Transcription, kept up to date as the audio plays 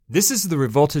This is the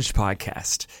Revoltage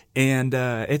podcast, and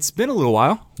it's been a little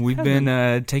while. We've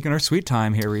been taking our sweet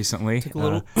time here recently. Took a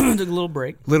little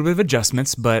break. A little bit of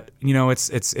adjustments, but you know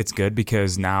it's good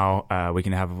because now we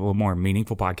can have a little more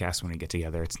meaningful podcast when we get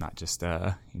together. It's not just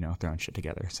throwing shit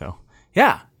together. So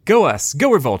yeah, go us, go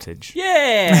Revoltage.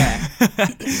 Yeah.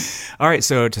 All right.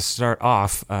 So to start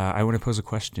off, I want to pose a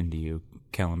question to you,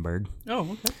 Kellenberg.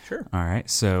 Oh, okay, sure. All right.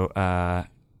 So.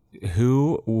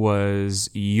 Who was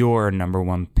your number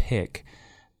one pick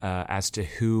as to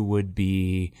who would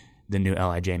be the new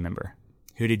LIJ member?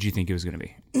 Who did you think it was going to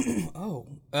be?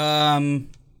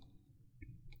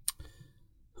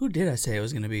 Who did I say it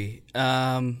was going to be?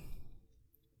 I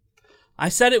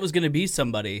said it was going to be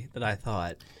somebody that I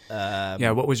thought.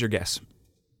 Yeah, what was your guess?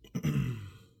 My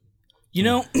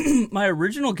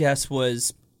original guess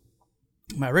was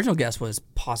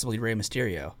possibly Rey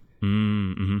Mysterio.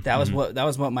 Mm-hmm, that was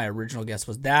what my original guess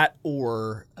was. That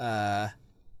or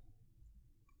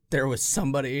there was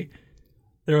somebody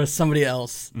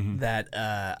else that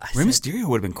Rey Mysterio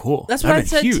would have been cool. That's what I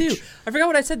said huge. too. I forgot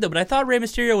what I said though, but I thought Rey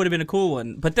Mysterio would have been a cool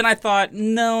one. But then I thought,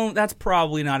 no, that's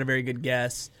probably not a very good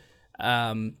guess.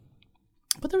 But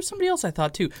there was somebody else I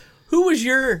thought too. Who was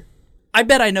your? I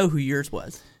bet I know who yours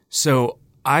was. So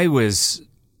I was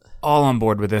all on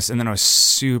board with this, and then I was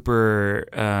super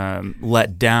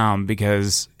let down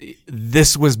because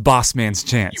this was Boss Man's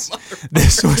chance.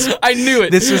 This was I knew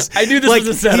it. I knew this like, was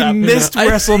a setup. He missed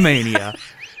WrestleMania,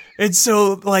 and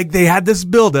so like they had this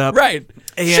build up, right?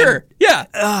 And, sure, yeah.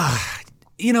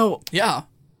 Yeah.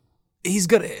 He's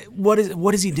got what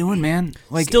is he doing, man?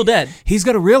 Like still dead. He's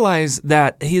got to realize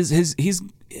that his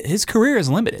career is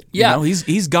limited. Yeah,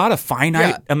 he's got a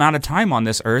finite amount of time on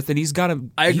this earth, and he's got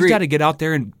to get out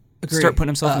there and start putting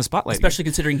himself in the spotlight, especially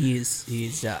considering he's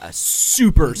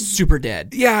super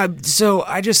dead. Yeah, so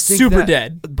I just think super that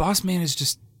dead. Boss Man is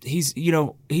just he's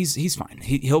fine.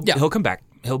 He'll come back.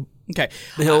 He'll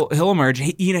emerge.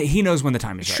 He knows when the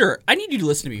time is right. Sure. I need you to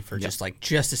listen to me for just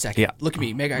a second. Yeah. Look at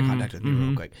me. Make eye contact with me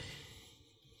real quick.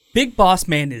 Big Boss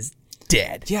Man is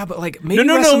dead. Yeah, but like maybe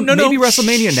no. Maybe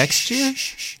WrestleMania next year.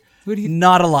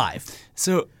 Not alive.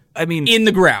 So. I mean, in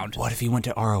the ground. What if he went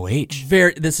to ROH?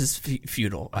 This is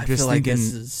futile. I feel like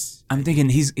this is. I'm thinking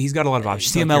he's got a lot of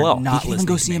options. CMLL. He can even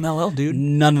go CMLL, dude.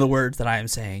 None of the words that I am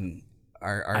saying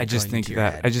are. I just think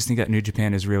head. that New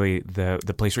Japan is really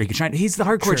the place where he can shine. He's the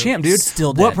hardcore champ, dude.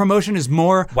 Still dead. What promotion is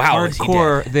more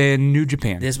hardcore than New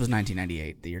Japan? This was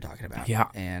 1998 that you're talking about. Yeah,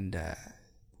 and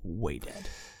way dead.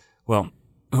 Well,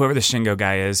 whoever the Shingo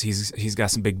guy is, he's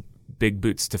got some big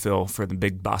boots to fill for the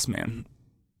Big Boss Man.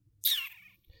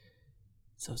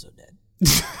 So dead.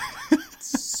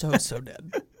 so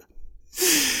dead.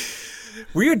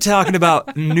 We are talking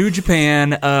about New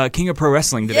Japan, King of Pro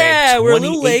Wrestling today. Yeah, we're a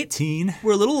little late.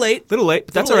 We're a little late. But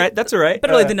that's all right. That's all right.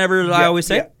 Better late than never, I always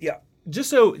say. Yeah.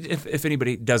 Just so if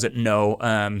anybody doesn't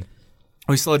know,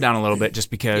 we slowed down a little bit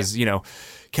just because,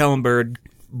 Kellenberg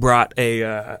brought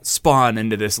a spawn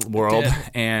into this world,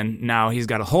 and now he's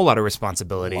got a whole lot of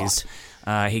responsibilities.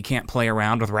 He can't play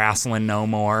around with wrestling no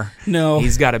more. No.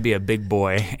 He's got to be a big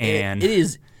boy. And it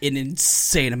is an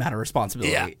insane amount of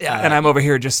responsibility. Yeah. And I'm over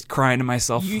here just crying to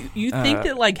myself. You think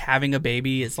that like having a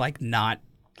baby is like not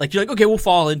like you're like, okay, we'll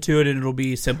fall into it and it'll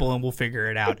be simple and we'll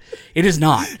figure it out. It is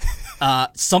not.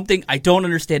 Something I don't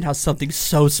understand how something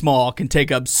so small can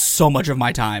take up so much of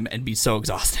my time and be so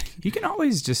exhausting. You can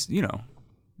always just,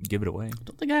 give it away. I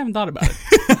don't think I haven't thought about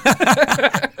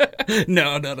it.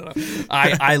 No.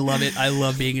 I love it. I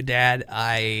love being a dad.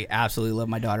 I absolutely love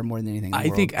my daughter more than anything in the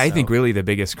world. I think really the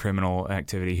biggest criminal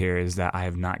activity here is that I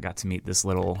have not got to meet this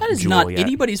little That is jewel not yet.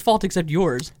 anybody's fault except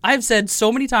yours. I've said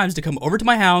so many times to come over to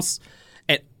my house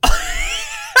and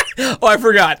oh, I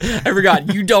forgot.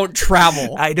 You don't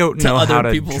travel. I don't know how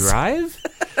to people's drive.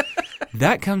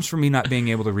 That comes from me not being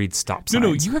able to read stop signs.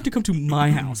 No, you have to come to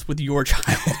my house with your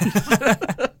child.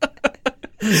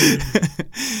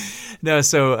 No,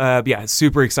 so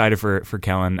super excited for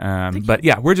Kellen. But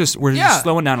yeah, we're just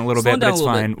slowing down a little bit, but it's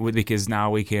fine because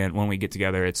now we can, when we get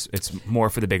together, it's more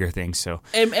for the bigger things. So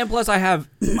and plus,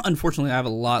 unfortunately, I have a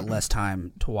lot less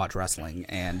time to watch wrestling,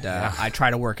 and I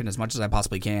try to work in as much as I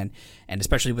possibly can, and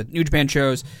especially with New Japan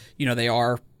shows, they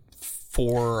are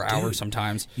 4 hours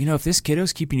sometimes. If this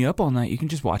kiddo's keeping you up all night, you can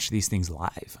just watch these things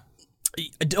live.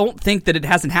 I don't think that it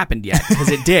hasn't happened yet, because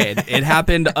it did. It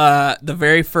happened the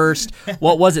very first.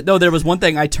 What was it? No, there was one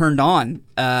thing I turned on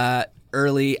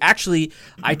early. Actually,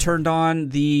 I turned on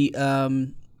the.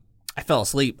 I fell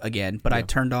asleep again, but I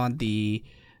turned on the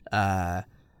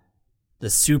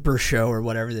Super Show or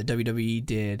whatever that WWE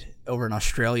did over in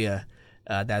Australia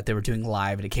that they were doing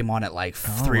live, and it came on at like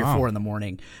 3 or 4 in the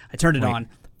morning. I turned it on,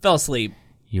 fell asleep.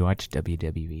 You watch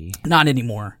WWE? Not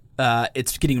anymore.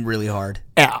 It's getting really hard.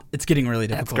 Yeah. It's getting really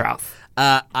difficult.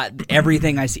 That's gross.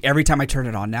 Everything I see, every time I turn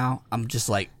it on now, I'm just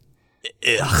like,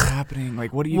 What's happening?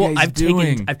 Like, what are you guys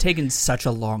doing? I've taken such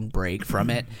a long break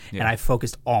from it, and I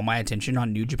focused all my attention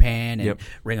on New Japan and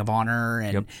Ring of Honor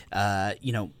and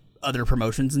other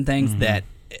promotions and things that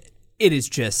it is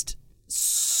just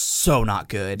so not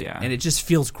good, and it just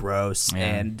feels gross,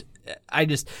 and I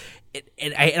just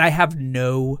I have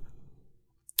no.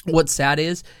 What's sad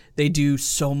is they do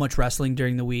so much wrestling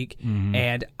during the week,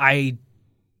 and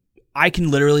I can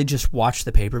literally just watch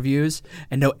the pay-per-views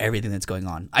and know everything that's going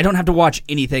on. I don't have to watch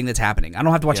anything that's happening. I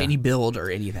don't have to watch any build or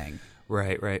anything.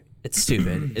 Right. It's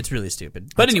stupid. It's really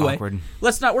stupid. But anyway, awkward.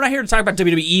 we're not here to talk about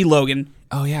WWE, Logan.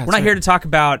 Oh yeah, we're not here to talk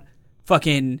about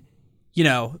fucking,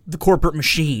 the corporate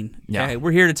machine. Okay? Yeah.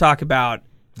 We're here to talk about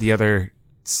the other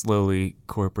slowly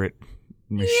corporate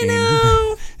machine.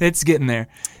 know. It's getting there.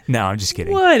 No, I'm just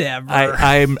kidding. Whatever.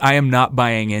 I am not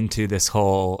buying into this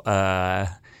whole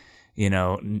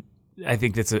I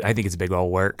think it's a big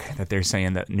old work that they're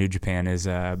saying that New Japan is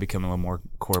becoming a little more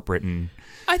corporate, and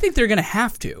I think they're going to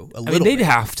have to they'd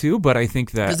have to, but I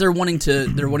think that because they're wanting to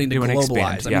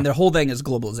globalize. expand, I mean, their whole thing is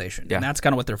globalization, and that's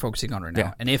kind of what they're focusing on right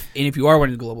now. And if you are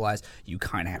wanting to globalize, you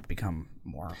kind of have to become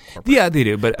more corporate. Yeah, they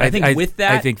do. But I think with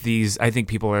that, I think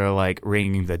people are like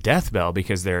ringing the death bell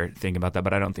because they're thinking about that.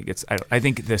 But I don't think it's. I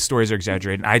think the stories are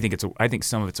exaggerated. I think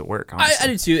some of it's a work. Honestly. I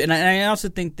do too, and I also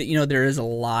think that there is a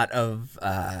lot of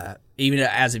even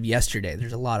as of yesterday,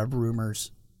 there's a lot of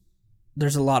rumors.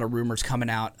 There's a lot of rumors coming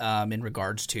out in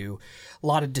regards to a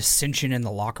lot of dissension in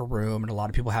the locker room and a lot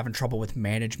of people having trouble with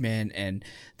management and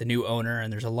the new owner.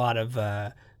 And there's a lot of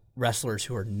wrestlers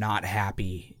who are not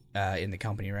happy in the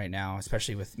company right now,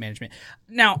 especially with management.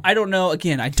 Now, I don't know.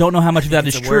 Again, I don't know how much of that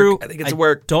is true. I think it's a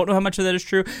work. Don't know how much of that is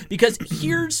true because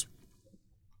here's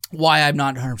why I'm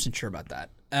not 100% sure about that.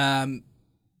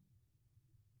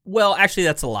 Well, actually,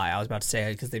 that's a lie. I was about to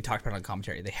say because they've talked about it on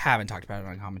commentary. They haven't talked about it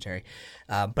on commentary,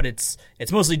 but it's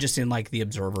mostly just in like the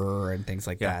Observer and things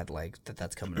like that. Like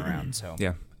that's coming around. So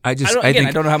yeah, I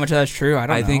don't know how much of that's true.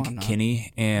 I think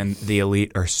Kenny and the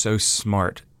Elite are so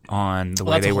smart on the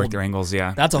way they work their angles.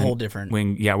 Yeah, that's a whole different.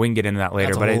 We can get into that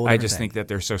later. But I just think that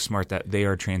they're so smart that they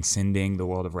are transcending the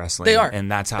world of wrestling. They are,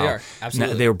 and that's how they are.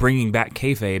 Absolutely. They're bringing back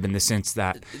kayfabe in the sense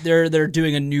that they're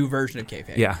doing a new version of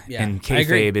kayfabe. Yeah. And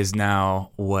kayfabe is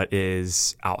now what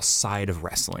is outside of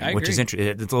wrestling, which is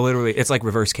interesting. It's literally it's like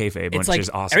reverse kayfabe, which is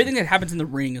awesome. Everything that happens in the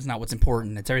ring is not what's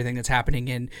important. It's everything that's happening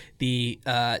in the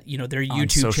their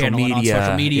YouTube channel and on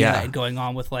social media and going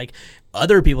on with like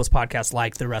other people's podcasts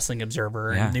like the Wrestling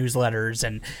Observer and newsletters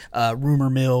and rumor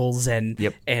mills and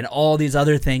all these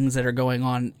other things that are going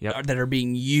on that are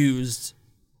being used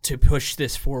to push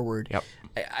this forward. Yep.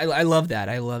 I love that.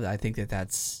 I think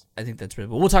that's really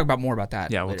cool. We'll talk about more about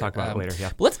that. Yeah, we'll talk about it later.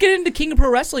 Yeah. But let's get into King of Pro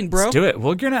Wrestling, bro. Let's do it.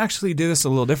 We're going to actually do this a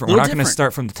little different. We're not going to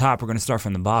start from the top. We're going to start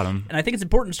from the bottom. And I think it's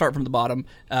important to start from the bottom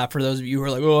for those of you who are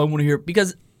like, oh, I want to hear,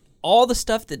 because all the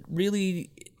stuff that really...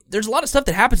 There's a lot of stuff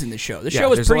that happens in this show. The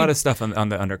show is a lot of stuff on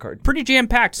the undercard. Pretty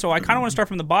jam-packed, so I kind of want to start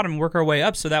from the bottom and work our way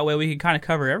up so that way we can kind of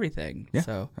cover everything. Yeah,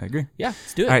 so, I agree. Yeah,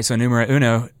 let's do it. All right, so numero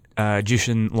uno,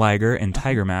 Jushin Liger and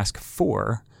Tiger Mask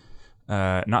 4.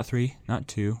 Not 3, not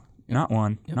 2, not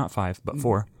 1, not 5, but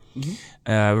 4.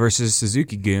 Versus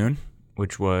Suzuki-gun,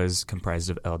 which was comprised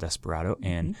of El Desperado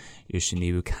and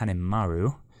Yoshinobu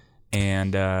Kanemaru.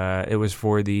 And it was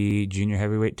for the Junior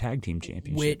Heavyweight Tag Team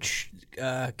Championship. Which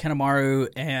Kanemaru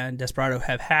and Desperado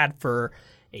have had for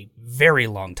a very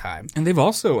long time. And they've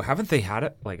also, haven't they had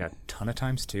it like a ton of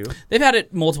times too? They've had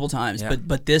it multiple times,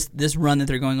 but this run that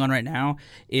they're going on right now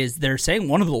is, they're saying,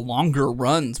 one of the longer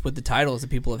runs with the titles that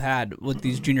people have had with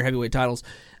these Junior Heavyweight titles.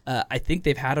 I think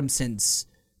they've had them since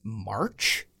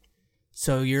March.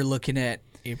 So you're looking at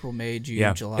April, May,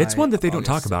 June, July. It's one that they don't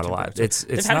August, talk about September, a lot.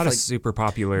 It's not a super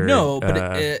popular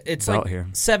but it's like here.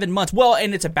 7 months. Well,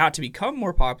 and it's about to become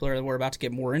more popular, and we're about to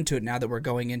get more into it now that we're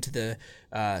going into the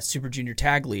Super Junior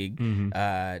Tag League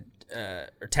or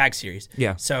Tag Series.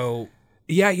 Yeah. So...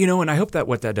 Yeah, and I hope that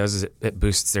what that does is it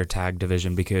boosts their tag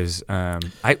division because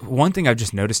one thing I've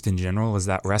just noticed in general is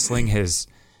that wrestling has...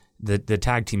 The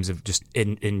tag teams have just,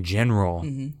 in general,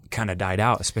 kind of died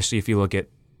out, especially if you look at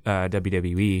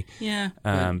WWE. Yeah.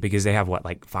 Because they have,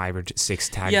 5 or 6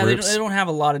 tag groups? Yeah, they don't have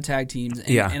a lot of tag teams.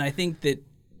 And, and I think that,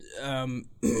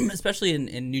 especially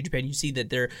in New Japan, you see that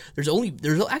there's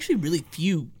actually really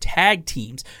few tag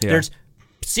teams. Yeah. There's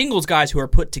singles guys who are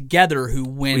put together who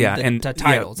win the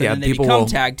titles, and then they become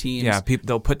tag teams. Yeah,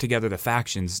 they'll put together the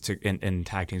factions in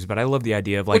tag teams. But I love the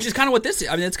idea of which is kind of what this is.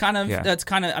 I mean, that's kind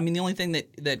of. I mean, the only thing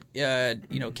that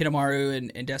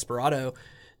Kanemaru and Desperado,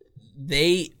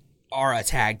 they are a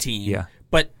tag team. Yeah.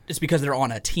 But it's because they're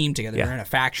on a team together. Yeah. They're in a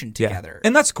faction together.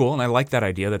 And that's cool. And I like that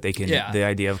idea that they can, Yeah. the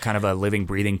idea of kind of a living,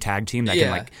 breathing tag team that can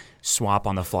Yeah. like swap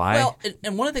on the fly. Well,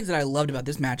 and one of the things that I loved about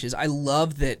this match is I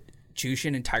love that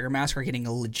Jushin and Tiger Mask are getting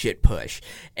a legit push,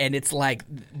 and it's like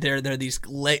they're these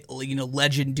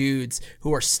legend dudes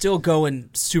who are still going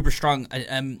super strong.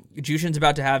 Jushin's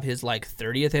about to have his like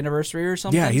 30th anniversary or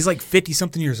something. yeah, he's like 50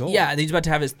 something years old. Yeah, he's about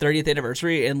to have his 30th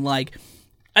anniversary, and like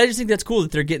I just think that's cool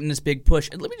that they're getting this big push.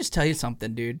 And let me just tell you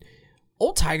something, dude.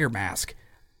 Old Tiger Mask,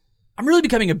 I'm really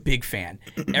becoming a big fan.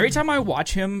 Every time I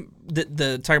watch him,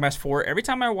 the Tiger Mask 4, every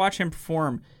time I watch him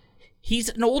perform, he's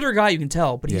an older guy, you can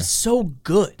tell, but he's so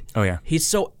good. Oh, yeah. He's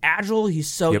so agile. He's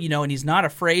so, and he's not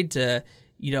afraid to,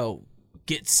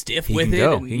 get stiff with can it.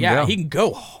 go. And, He can go. he can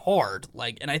go hard.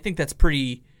 And I think that's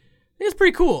pretty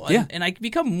cool. Yeah. And I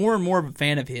become more and more of a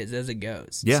fan of his as it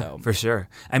goes. Yeah, So. for sure.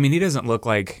 I mean, he doesn't look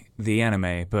like the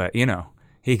anime, but,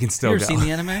 he can still You go. ever seen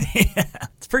the anime?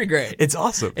 It's pretty great. It's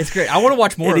awesome. It's great. I want to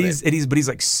watch more of it. But he's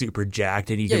like super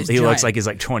jacked, and he he's looks giant. like he's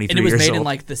like 23 And it was years made old. in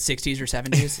like the 60s or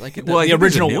 70s, like the, Well, I the think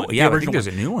there's a original new one. one. Yeah, the I think original there's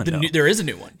a new one, though. there is a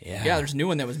new one. Yeah. There's a new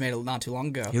one that was made not too long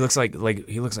ago. He looks like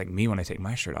me when I take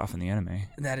my shirt off in the anime.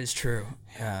 That is true.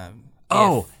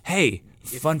 Hey,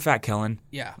 fun fact, Kellen.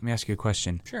 Yeah. Let me ask you a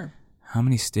question. Sure. How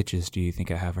many stitches do you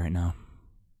think I have right now?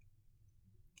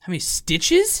 How many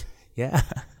stitches? Yeah.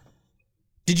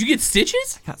 Did you get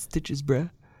stitches? I got stitches, bruh.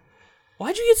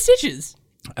 Why'd you get stitches?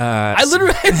 I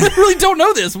literally don't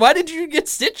know this. Why did you get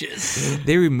stitches?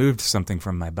 They removed something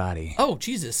from my body. Oh,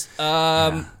 Jesus.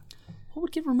 What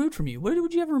would get removed from you? What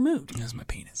would you have removed? It was my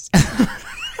penis. Now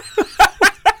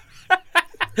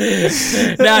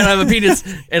I don't have a penis,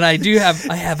 and I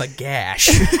have a gash.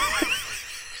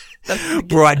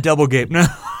 Bro, I double gape now.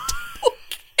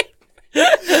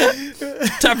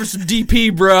 Time for some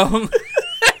DP, bro.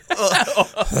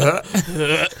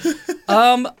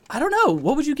 I don't know.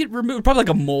 What would you get removed? Probably like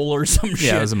a mole or some shit.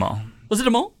 Yeah, it was a mole. Was it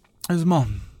a mole? It was a mole.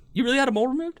 You really had a mole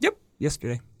removed? Yep.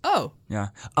 Yesterday. Oh. Yeah.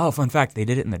 Oh, fun fact, they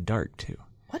did it in the dark, too.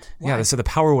 What? Yeah, Why? so the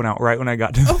power went out right when I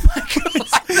got to Oh my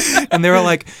god. and they were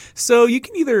like, so you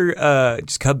can either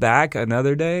just come back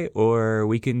another day or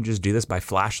we can just do this by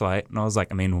flashlight. And I was like,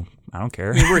 I don't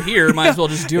care. We're here. Might as well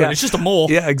just do it. It's just a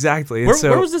mole. Yeah, exactly. And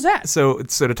Where was this at? So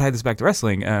to tie this back to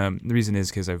wrestling, the reason is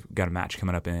because I've got a match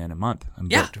coming up in a month. I'm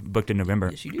booked in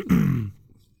November. Yes, you do.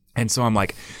 And so I'm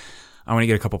like, I want to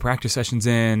get a couple practice sessions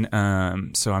in.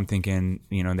 So I'm thinking,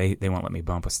 they won't let me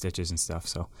bump with stitches and stuff.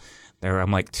 So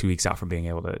I'm like 2 weeks out from being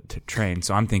able to train.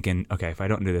 So I'm thinking, okay, if I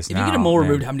don't do this If now, you get a mole then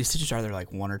removed, how many stitches are there?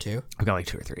 Like 1 or 2? I've got like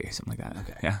 2 or 3, something like that.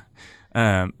 Okay.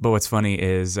 Yeah. But what's funny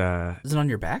is Is it on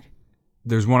your back?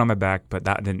 there's one on my back, but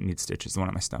that didn't need stitches. The one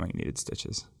on my stomach needed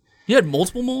stitches. You had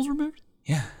multiple moles removed?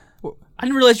 Yeah. I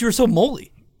didn't realize you were so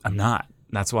moldy. I'm not.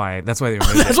 That's why they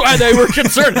removed That's it. why they were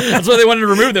concerned. That's why they wanted to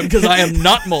remove them, because I am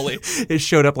not moldy. It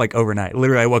showed up like overnight.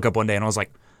 Literally, I woke up one day and I was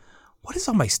like, what is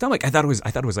on my stomach? I thought it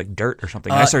was like dirt or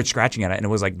something. And I started scratching at it and it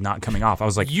was like not coming off. I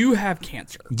was like, You have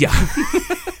cancer. yeah.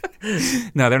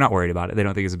 No, they're not worried about it. They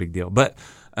don't think it's a big deal. But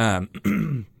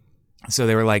so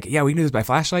they were like, yeah, we can do this by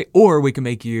flashlight or we can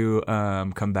make you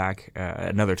come back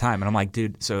another time. And I'm like,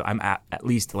 dude, so I'm at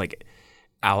least like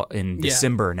out in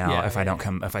December now if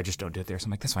I just don't do it there. So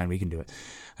I'm like, that's fine. We can do it.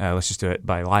 Let's just do it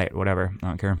by light, whatever. I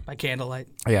don't care. By candlelight.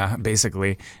 Yeah,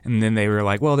 basically. And then they were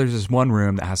like, well, there's this one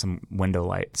room that has some window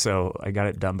light. So I got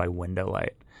it done by window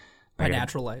light. By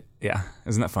natural light. Yeah.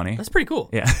 Isn't that funny? That's pretty cool.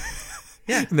 Yeah.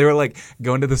 Yeah. And they were like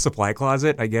going to the supply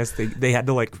closet. I guess they had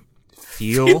to like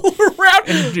feel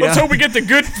around. Yeah. Let's hope we get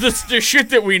the shit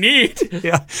that we need.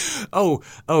 Yeah.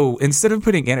 Oh, instead of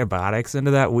putting antibiotics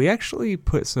into that, we actually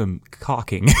put some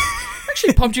caulking.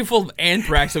 Actually pumped you full of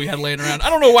anthrax that we had laying around. I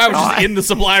don't know why I was just in the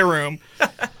supply room.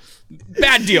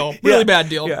 Bad deal. Really bad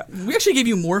deal. Yeah. We actually gave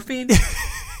you morphine.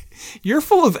 You're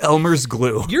full of Elmer's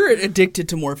glue. You're addicted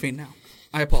to morphine now.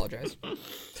 I apologize.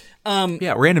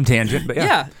 Yeah, random tangent, but yeah.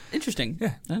 Yeah, interesting.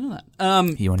 Yeah. I know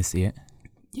that. You want to see it?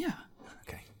 Yeah.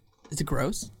 Okay. Is it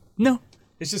gross? No.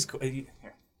 It's just cool. I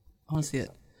want to see it.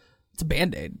 It's a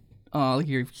Band-Aid. Oh, look at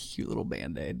your cute little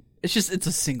Band-Aid. It's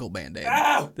a single Band-Aid.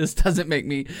 Ow! This doesn't make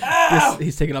me...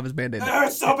 he's taking off his Band-Aid. It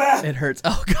hurts so bad. It hurts.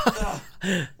 Oh, God.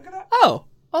 Look at that. Oh,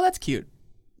 that's cute.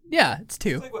 Yeah, it's 2.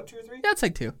 It's like what, 2 or 3? Yeah, it's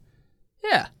like 2.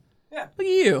 Yeah. Yeah. Look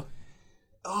at you.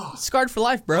 Oh. Scarred for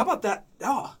life, bro. How about that?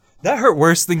 Oh, that hurt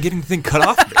worse than getting the thing cut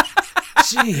off.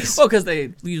 Jeez. Well, because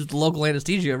they used local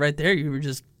anesthesia right there. You were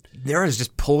just... There I was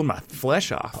just pulling my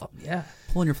flesh off. Yeah,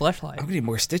 pulling your fleshlight. I'm gonna need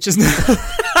more stitches now.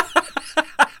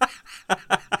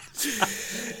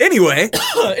 Anyway,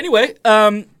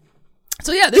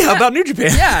 So yeah, how about New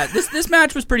Japan? Yeah, this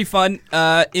match was pretty fun.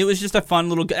 It was just a fun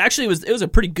little. Actually, it was a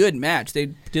pretty good match. They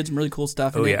did some really cool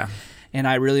stuff. In it, and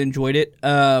I really enjoyed it.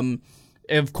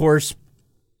 Of course,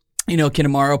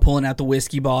 Kinemaro pulling out the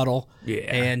whiskey bottle. Yeah,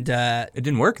 and it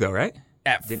didn't work though, right?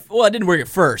 It didn't work at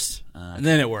first, and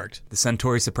then it worked. The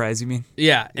Suntory Surprise, you mean?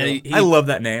 Yeah, I love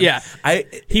that name. Yeah, I'll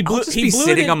just be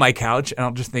sitting on my couch and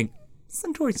I'll just think,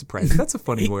 Suntory Surprise. That's a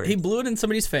funny word. He blew it in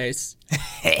somebody's face,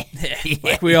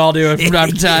 like we all do from time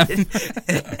to time.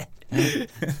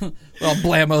 Well,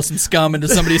 blammo some scum into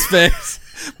somebody's face.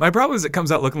 My problem is it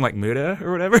comes out looking like Muda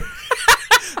or whatever.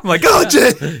 I'm like, oh,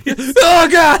 shit. Oh,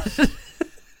 God.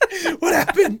 What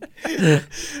happened?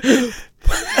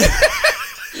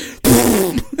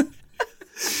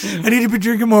 I need to be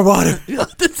drinking more water.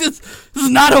 This is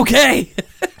not okay.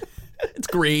 It's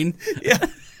green. Yeah.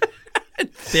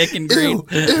 Thick and green.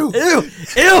 Ew.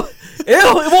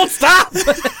 It won't stop.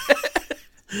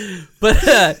 But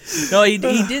no, he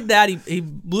did that. He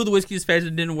blew the whiskey in his face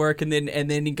and it didn't work. And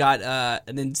then he got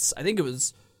and then I think it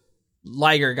was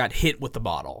Liger got hit with the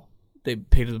bottle. They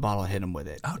picked up the bottle and hit him with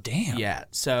it. Oh, damn. Yeah.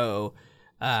 So.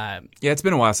 Yeah, it's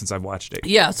been a while since I've watched it.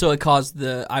 Yeah, so it caused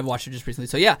I watched it just recently.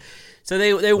 So yeah, so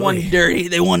they won dirty.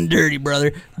 They won dirty,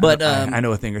 brother. But I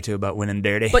know a thing or two about winning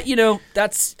dirty. But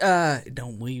that's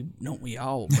don't we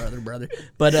all, brother.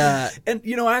 But and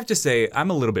I have to say I'm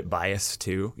a little bit biased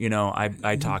too.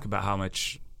 I talk about how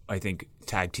much I think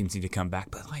tag teams need to come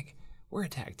back, but like we're a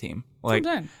tag team. Like,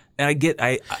 and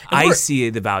I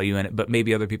see the value in it, but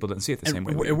maybe other people don't see it the same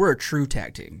way. We're a true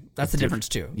tag team. That's the difference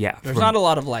too. Yeah, there's not a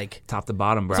lot of like top to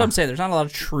bottom, bro. That's what I'm saying. There's not a lot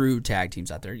of true tag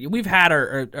teams out there. We've had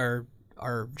our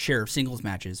share of singles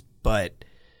matches, but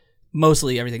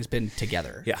mostly everything's been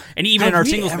together. Yeah, and even in our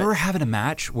singles, ever having a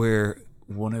match where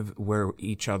where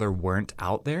each other weren't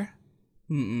out there?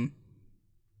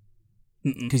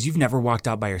 Because you've never walked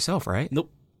out by yourself, right?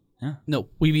 Nope. Yeah. No,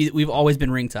 we've always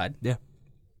been ringside. Yeah.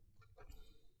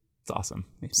 It's awesome.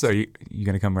 So you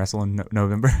gonna come wrestle in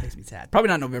November? Makes me sad. Probably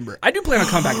not November. I do plan on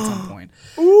coming back at some point.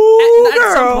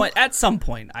 Ooh, at some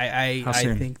point. I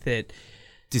think that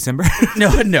December.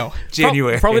 No.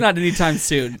 January. Probably not anytime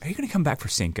soon. Are you gonna come back for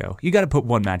Cinco? You got to put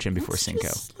one match in before Cinco.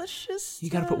 Let's you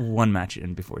got to put one match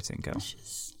in before Cinco.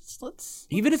 Let's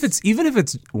even if it's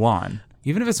Juan,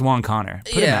 Connor,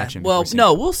 put a match in. Well, before Cinco.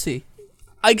 no, we'll see.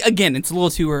 Again, it's a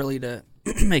little too early to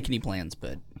make any plans,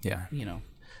 but yeah,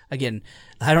 Again,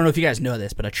 I don't know if you guys know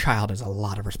this, but a child has a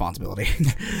lot of responsibility.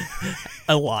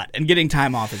 A lot. And getting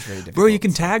time off is very difficult. Bro, you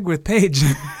can tag with Paige.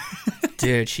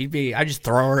 Dude, I just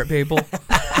throw her at people.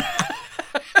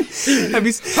 Have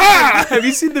you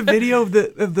seen the video of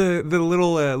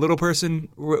the little person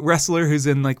wrestler who's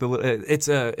in like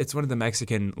it's one of the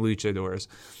Mexican luchadors.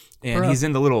 And he's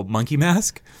in the little monkey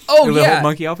mask. Oh, the little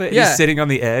monkey outfit. Yeah. He's sitting on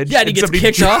the edge. Yeah, and he gets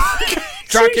kicked off.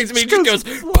 Drop kicks me, he just goes,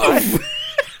 poof.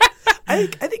 I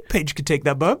think Paige could take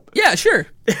that bump. Yeah, sure.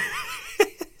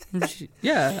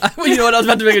 Yeah. You know what? I was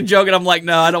about to make a joke, and I'm like,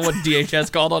 no, I don't want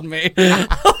DHS called on me.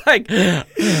 Like,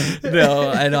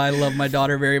 no, I love my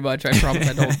daughter very much. I promise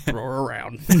I don't throw her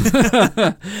around.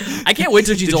 I can't wait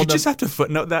till she's old enough. You just have to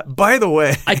footnote that. By the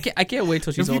way, I can't wait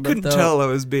till she's old enough. If you couldn't tell, I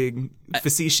was being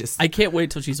facetious. I can't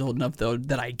wait till she's old enough though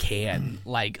that I can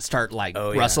start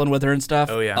wrestling with her and stuff.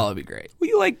 Oh yeah, that'd be great.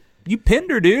 Well, you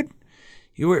pinned her, dude.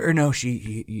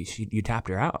 You tapped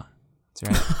her out. That's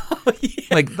right. Oh,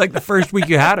 yeah. Like the first week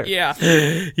you had her. Yeah.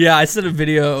 I sent a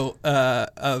video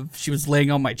of she was laying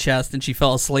on my chest and she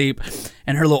fell asleep,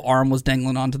 and her little arm was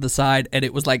dangling onto the side, and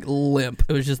it was like limp.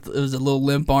 It was a little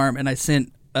limp arm, and I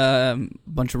sent a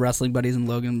bunch of wrestling buddies and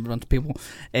Logan, a bunch of people,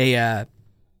 a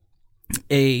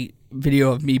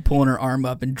video of me pulling her arm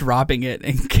up and dropping it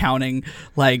and counting,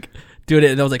 doing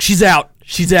it, and I was like, she's out,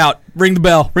 ring the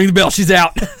bell, she's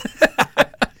out.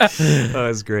 That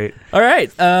was great. All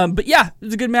right, but yeah, it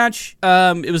was a good match.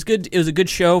 It was good. It was a good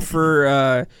show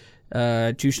for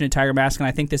Jushin and Tiger Mask, and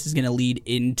I think this is going to lead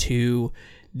into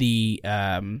the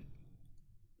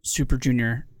Super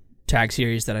Junior Tag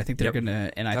Series that I think they're going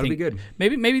to. And I That'll think be good.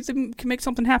 Maybe they can make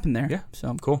something happen there. Yeah.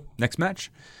 So cool. Next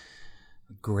match.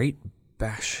 Great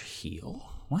Bash Heel.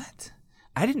 What?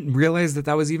 I didn't realize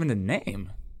that was even a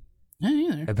name. Yeah,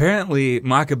 either. Apparently,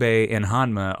 Makabe and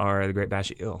Hanma are the Great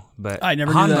Bash Heel, but I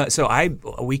never knew that. So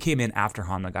we came in after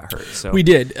Hanma got hurt. So we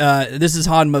did. This is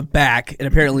Hanma back, and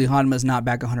apparently Hanma's not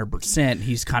back 100%.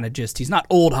 He's kind of he's not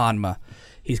old Hanma.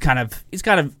 He's kind of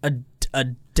a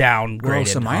downgraded.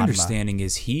 So my Hanma. understanding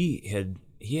is he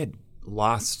had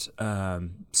lost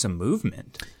some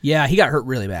movement. Yeah, he got hurt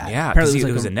really bad. Yeah, because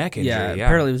it was a neck injury. Yeah,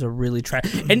 apparently it was a really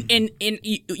and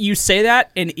you say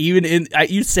that, and even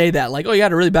you say that like, oh, you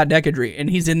had a really bad neck injury, and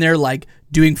he's in there like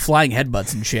doing flying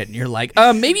headbutts and shit, and you're like,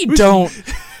 maybe don't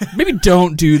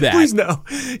do that. Please no.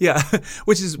 Yeah,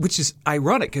 which is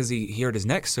ironic because he hurt his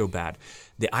neck so bad.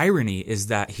 The irony is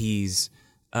that he's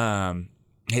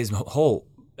his whole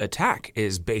attack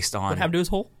is based on What happened to his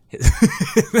hole?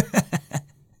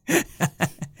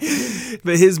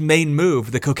 But his main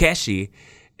move, the Kokeshi,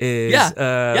 is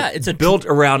it's built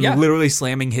around literally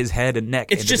slamming his head and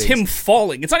neck. It's just him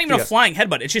falling. It's not even a flying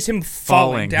headbutt. It's just him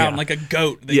falling down like a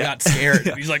goat that got scared.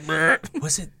 He's like, brr.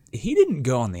 Was it? He didn't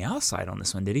go on the outside on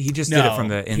this one, did he? He just did it from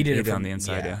the he did it on the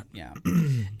inside. Yeah.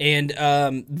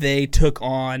 And they took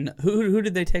on who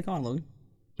did they take on, Logan?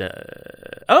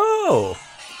 Oh,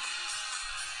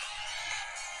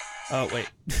 wait.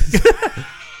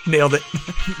 Nailed it.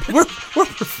 We're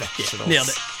professionals. Nailed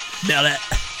it.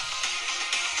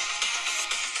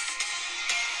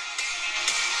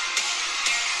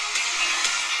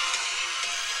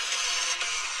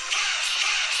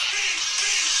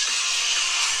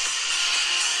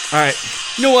 All right.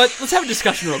 You know what? Let's have a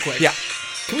discussion real quick. Yeah.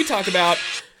 Can we talk about?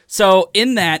 So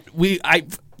in that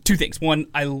two things. One,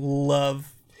 I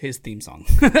love his theme song.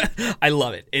 I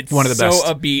love it. It's one of the best.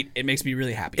 So upbeat. It makes me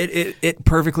really happy. It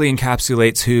perfectly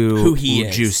encapsulates who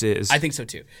Juice is. I think so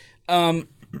too. That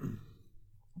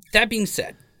being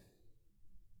said,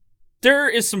 there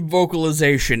is some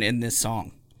vocalization in this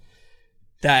song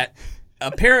that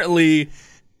apparently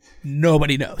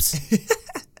nobody knows.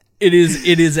 It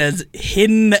is as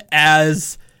hidden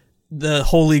as the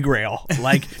Holy Grail.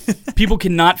 Like, people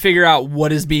cannot figure out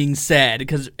what is being said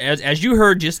because, as you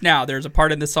heard just now, there's a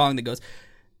part in the song that goes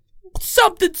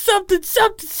something, something,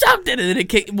 something, something, and then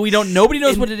nobody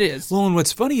knows what it is. Well, and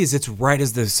what's funny is it's right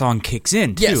as the song kicks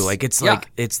in too. Yes. Like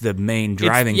it's the main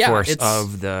driving force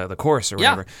of the chorus or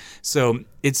whatever. So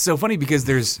it's so funny because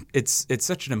it's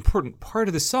such an important part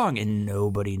of the song and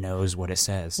nobody knows what it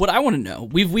says. What I want to know,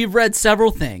 we've read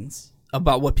several things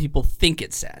about what people think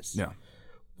it says. Yeah.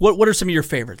 What are some of your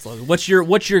favorites, Logan? What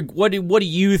do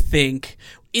you think?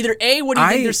 Either A, what do you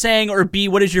think they're saying, or B,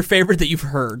 what is your favorite that you've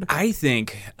heard? I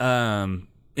think, and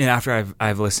after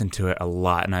I've listened to it a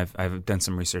lot and I've done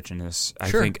some research in this,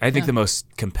 I think the most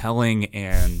compelling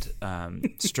and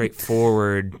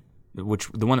straightforward, which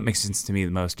the one that makes sense to me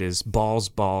the most is balls,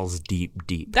 deep,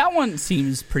 deep. That one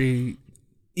seems pretty.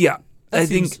 Yeah, I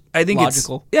think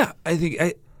logical. Yeah.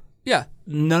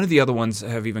 None of the other ones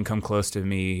have even come close to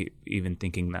me even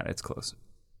thinking that it's close.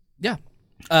 Yeah.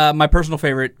 My personal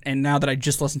favorite, and now that I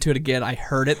just listened to it again, I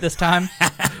heard it this time,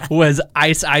 was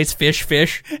Ice, Ice, Fish,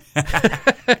 Fish.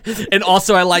 And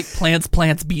also I like Plants,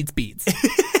 Plants, Beats, Beats.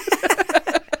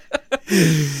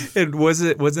 And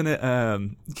wasn't it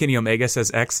Kenny Omega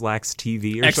says X lacks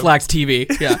TV or X lacks TV,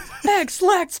 yeah. X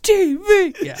lacks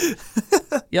TV. Yeah.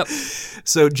 Yep.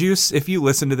 So Juice, if you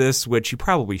listen to this, which you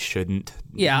probably shouldn't.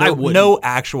 Yeah, I would. No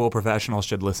actual professional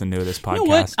should listen to this podcast. You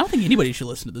know what? I don't think anybody should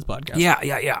listen to this podcast.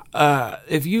 Yeah.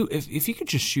 If you could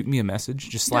just shoot me a message,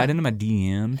 just slide into my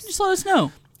DMs. Just let us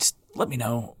know. Just let me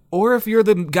know. Or if you're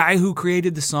the guy who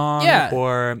created the song,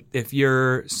 or if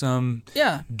you're some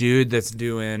dude that's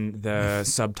doing the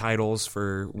subtitles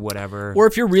for whatever. Or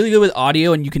if you're really good with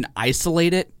audio and you can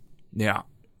isolate it. Yeah.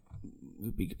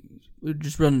 We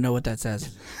just want to know what that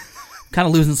says. Kind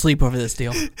of losing sleep over this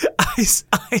deal. Ice,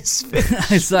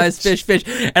 fish. Ice, fish, fish.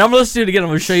 And I'm going to listen to it again. I'm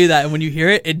going to show you that. And when you hear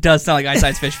it, it does sound like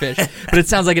ice, fish, fish. But it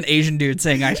sounds like an Asian dude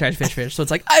saying ice, fish, fish. So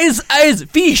it's like ice,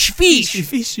 fish, fish.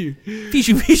 Fishu.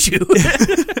 Fishu.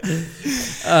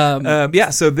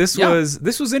 So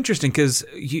this was interesting because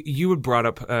you had brought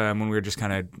up when we were just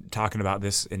kind of talking about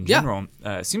this in general.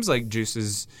 It seems like Juice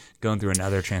is going through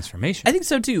another transformation. I think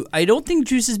so too. I don't think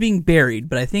Juice is being buried,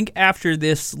 but I think after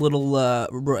this little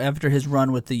after his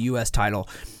run with the U.S. title,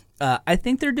 I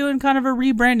think they're doing kind of a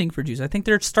rebranding for Juice. I think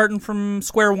they're starting from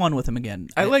square one with him again.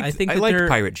 I like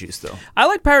Pirate Juice though. I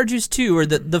like Pirate Juice too, or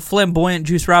the flamboyant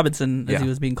Juice Robinson as he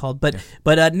was being called. But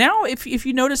now if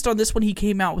you noticed on this one, he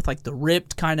came out with like the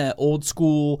ripped kind of old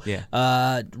school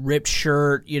ripped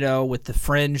shirt, with the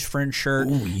fringe shirt,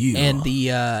 and the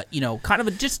kind of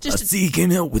a just. I see he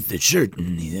came out with the shirt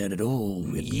and he had it all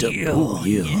ripped up. He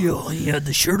had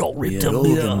the shirt all ripped up. All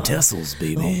them tassels,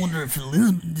 baby. I wonder if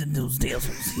Elizabeth did those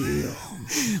tassels. Yeah.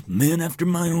 Man after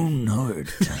my own heart.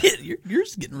 You're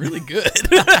just getting really good.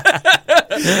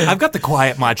 I've got the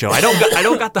quiet macho. I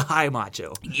don't got the high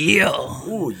macho. Yeah.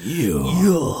 Oh yeah.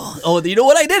 Yeah. Oh, you know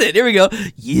what? I did it. Here we go.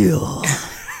 Yeah.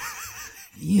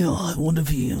 Yeah. I wonder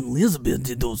if Elizabeth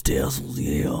did those tassels.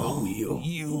 Yeah. Oh yeah.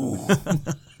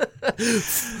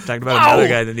 Talking about another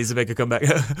guy that needs to make a comeback.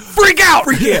 Freak out!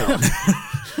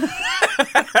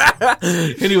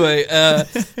 Anyway,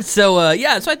 so I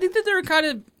think that they're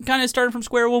kind of starting from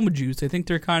square one with Juice. I think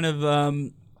they're kind of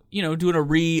doing a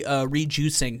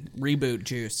rejuicing reboot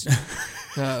Juice.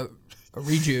 A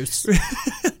rejuice.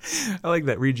 I like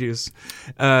that rejuice.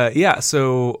 Yeah.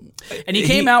 So, and he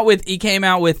came out with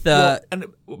before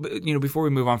we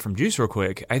move on from Juice real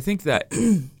quick, I think that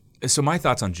so my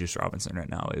thoughts on Juice Robinson right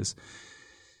now is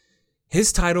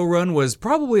his title run was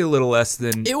probably a little less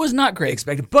than it was not great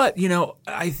expected, but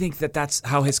I think that that's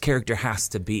how his character has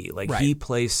to be. Like he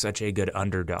plays such a good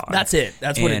underdog. That's it.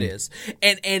 That's what it is.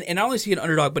 And not only is he an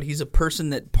underdog, but he's a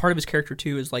person that part of his character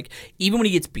too is like even when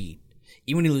he gets beat,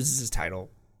 even when he loses his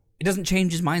title, it doesn't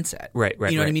change his mindset. Right.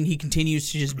 You know what I mean? He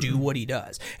continues to just do what he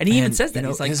does. And he even says that.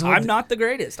 He's like, I'm not the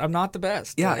greatest. I'm not the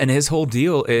best. Yeah, and his whole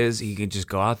deal is he can just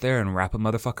go out there and wrap a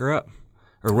motherfucker up.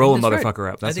 Or roll a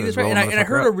motherfucker up. That's I think that's right. And I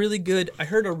heard a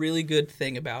really good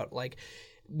thing about like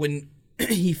when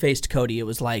he faced Cody, it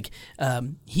was like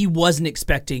he wasn't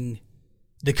expecting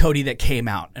the Cody that came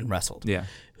out and wrestled. Yeah.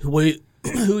 Who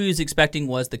he was expecting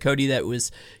was the Cody that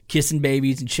was kissing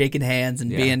babies and shaking hands and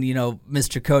being,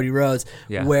 Mr. Cody Rhodes,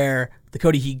 where the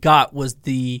Cody he got was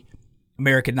the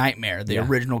American Nightmare, the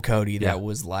original Cody that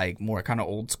was like more kind of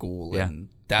old school, and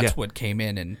that's what came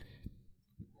in and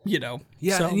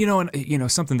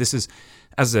something. This is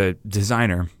as a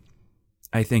designer,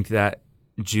 I think that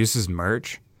Juice's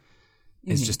merch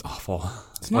is just awful.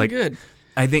 It's not good.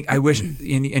 I think I wish,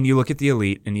 and you look at the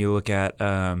Elite, and you look at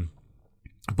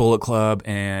Bullet Club,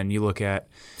 and you look at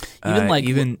even like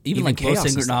Chaos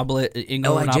Los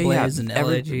Ingobernables and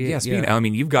LIJ. Yeah, I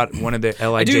mean, you've got one of the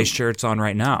LIJ shirts on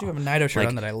right now. I do have a Naito shirt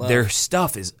on that I love. Their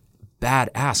stuff is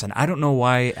badass, and I don't know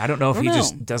why. I don't know if he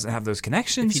just doesn't have those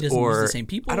connections, if he doesn't or use the same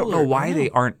people, I don't know why they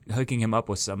aren't hooking him up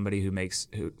with somebody who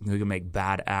can make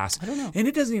badass. I don't know, and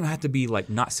it doesn't even have to be like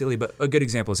not silly. But a good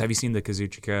example is, have you seen the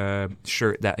Kazuchika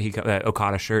shirt that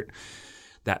Okada shirt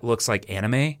that looks like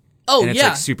anime? Oh, and it's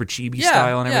like super chibi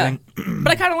style and everything.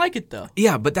 But I kind of like it though.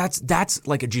 Yeah, but that's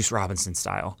like a Juice Robinson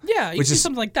style. Yeah, you can do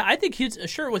something like that. I think a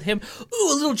shirt with him, a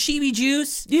little chibi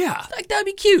Juice. Yeah. Like that'd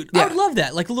be cute. Yeah. I would love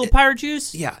that. Like a little pirate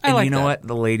Juice. Yeah. I and like you know that. what?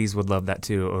 The ladies would love that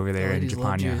too over there in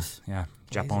Japan. Yeah.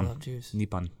 Japan. Love juice.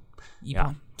 Nippon. Yeah.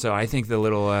 Yeah. So I think the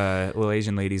little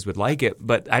Asian ladies would like it,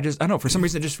 but I don't know. For some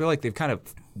reason, I just feel like they've kind of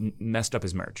messed up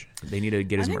his merch. They need to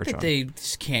get his merch on. They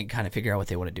just can't kind of figure out what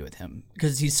they want to do with him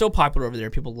because he's so popular over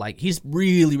there. People he's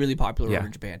really, really popular over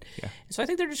in Japan. Yeah. So I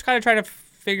think they're just kind of trying to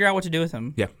figure out what to do with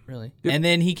him. Yeah. Really. Yep. And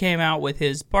then he came out with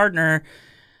his partner,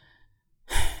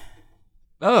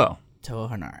 Toa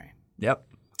Hanare. Yep.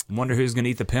 Wonder who's going to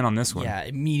eat the pin on this one. Yeah.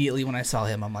 Immediately when I saw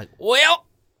him, I'm like, well.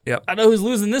 Yep. I know who's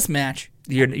losing this match.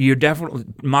 You're definitely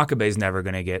Makabe's never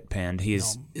going to get pinned.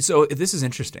 So this is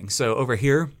interesting. So over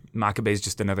here, Makabe's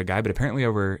just another guy, but apparently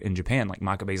over in Japan, like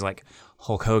Makabe's like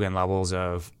Hulk Hogan levels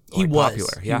of popular.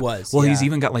 Yeah. He was. Well, he's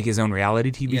even got like his own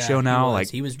reality TV show now.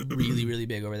 He was really, really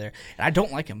big over there, and I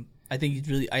don't like him. I think he's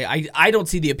really. I don't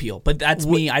see the appeal, but that's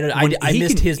me. I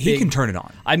missed his. He can turn it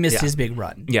on. I missed his big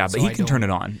run. Yeah, but he can turn it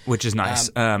on, which is nice.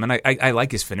 And I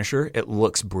like his finisher. It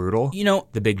looks brutal.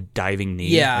 the big diving knee.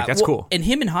 Yeah, that's cool. And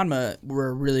him and Hanma were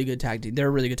a really good tag team. They're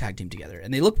a really good tag team together,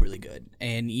 and they look really good.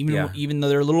 And even though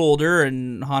they're a little older,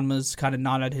 and Hanma's kind of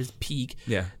not at his peak,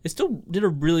 they still did a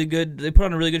really good. They put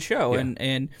on a really good show,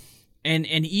 and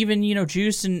even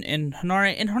Juice and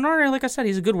Hanare, and Hanare, like I said,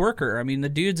 he's a good worker. I mean, the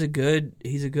dude's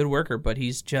he's a good worker, but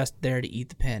he's just there to eat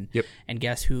the pin. Yep. And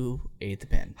guess who ate the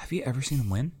pin? Have you ever seen him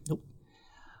win? Nope.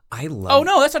 Oh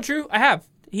no, that's not true. I have.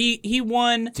 He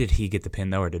won. Did he get the pin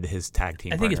though, or did his tag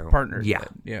team? I think partner his partner. Yeah.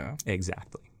 Yeah.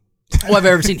 Exactly. Oh, I've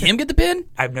ever seen him get the pin?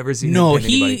 I've never seen. No, him pin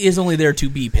he anybody. is only there to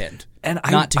be pinned. And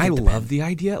I love the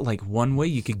idea. Like one way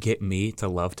you could get me to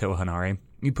love Toa Hanare,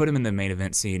 you put him in the main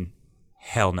event scene.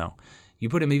 Hell no. You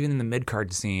put him even in the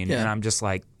mid-card scene, and I'm just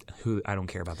like, I don't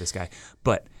care about this guy.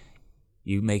 But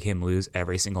you make him lose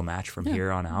every single match from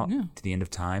here on out to the end of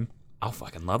time, I'll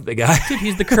fucking love the guy. Dude,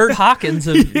 he's the Kurt Hawkins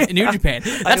of New Japan.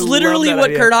 That's literally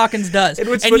what Kurt Hawkins does. And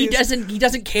he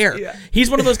doesn't care. Yeah. He's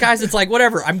one of those guys that's like,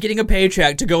 whatever, I'm getting a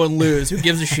paycheck to go and lose. Who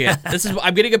gives a shit?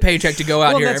 I'm getting a paycheck to go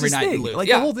out here every night and lose. Like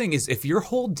the whole thing is, if your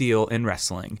whole deal in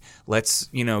wrestling, let's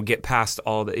get past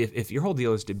all the. If your whole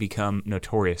deal is to become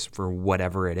notorious for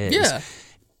whatever it is,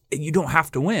 you don't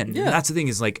have to win. Yeah. And that's the thing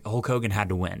is like Hulk Hogan had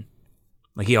to win.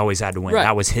 Like he always had to win. Right.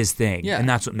 That was his thing, and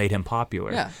that's what made him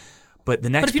popular. Yeah. But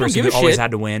the next person who always had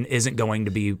to win isn't going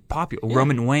to be popular. Yeah.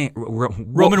 Roman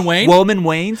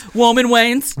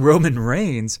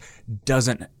Reigns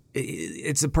doesn't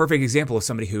it's a perfect example of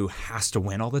somebody who has to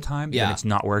win all the time, Yeah. and it's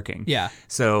not working. Yeah.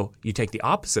 So you take the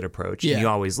opposite approach, Yeah. and you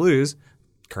always lose.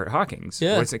 Kurt Hawkins.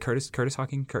 Yeah. What's it? Curtis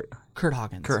Hawkins? Kurt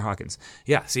Hawkins. Kurt Hawkins.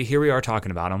 Yeah. See, here we are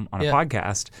talking about him on a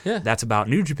podcast. Yeah. That's about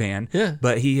New Japan. Yeah.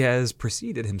 But he has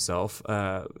preceded himself,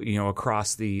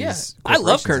 across these. Yeah. I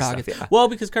love corporations Kurt and Hawkins. stuff. Yeah. Well,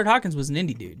 because Kurt Hawkins was an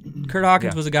indie dude. Kurt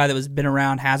Hawkins Yeah. was a guy that has been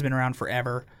around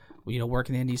forever.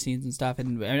 Working the indie scenes and stuff.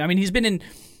 And I mean, he's been in.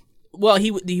 Well,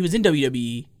 he was in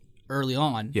WWE early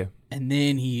on. Yeah. And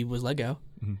then he was let go,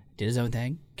 did his own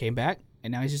thing, came back,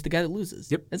 and now he's just the guy that loses.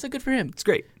 Yep. That's good for him. It's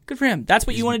great. Good for him. That's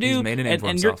what you want to do. he's made a name for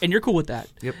and himself. you're cool with that.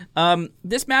 Yep.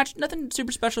 This match, nothing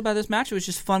super special about this match. It was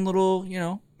just fun little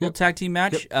tag team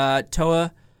match.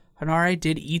 Toa Hanare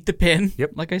did eat the pin.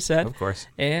 Yep. Like I said. Of course.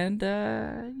 And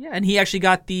and he actually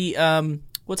got the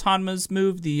what's Hanma's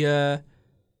move? His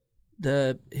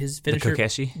finisher,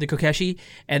 Kokeshi? The Kokeshi,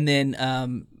 and then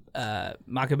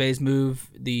Makabe's move,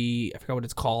 I forgot what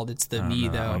it's called. It's the knee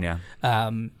though. Yeah.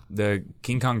 The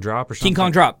King Kong drop or something. King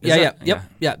Kong drop. Is Yeah, that-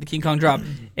 yeah, the King Kong drop.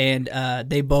 And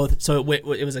they both, so it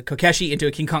was a Kokeshi into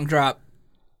a King Kong drop.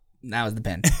 That was the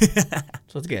pin.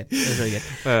 So it's good. It was really good.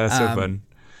 So fun.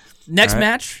 Next All right.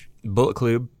 match, Bullet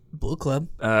Club. Bullet Club.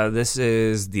 This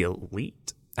is the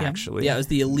Elite, actually. Yeah, it was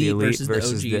the Elite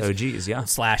versus the OGs, yeah.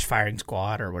 / Firing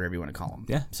Squad or whatever you want to call them.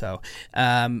 Yeah. So,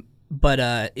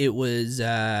 but it was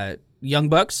Young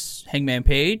Bucks, Hangman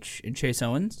Page, and Chase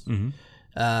Owens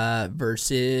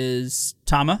versus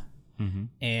Tama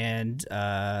and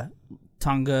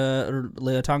Tonga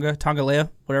Lea,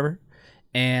 whatever,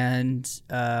 and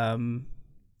who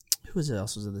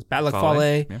else was in this? Bad Luck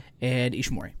Fale and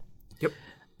Ishimori. Yep.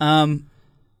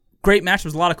 Great match. There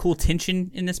was a lot of cool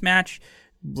tension in this match.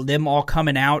 Them all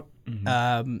coming out.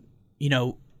 When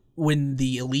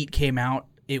the Elite came out,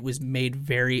 it was made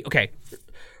very okay.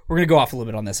 We're gonna go off a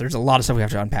little bit on this. There's a lot of stuff we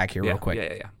have to unpack here real quick.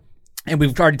 Yeah. And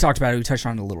we've already talked about it. We touched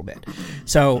on it a little bit.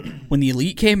 So when the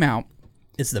Elite came out,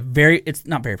 it's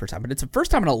not very first time, but it's the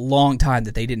first time in a long time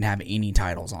that they didn't have any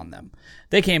titles on them.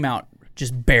 They came out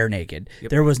just bare naked. Yep.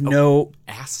 There was no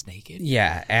ass naked.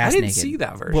 Yeah, ass naked. I didn't see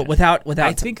that version. Well, without.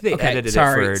 I think they edited it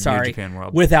for New Japan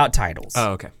World. Without titles.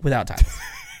 Oh, okay. Without titles.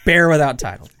 Bare without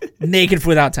titles. Naked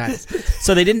without titles.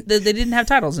 So they didn't have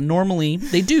titles, and normally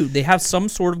they do. They have some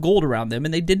sort of gold around them,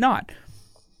 and they did not.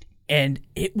 And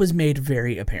it was made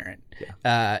very apparent.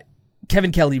 Yeah.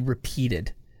 Kevin Kelly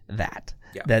repeated that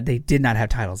they did not have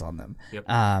titles on them. Yep.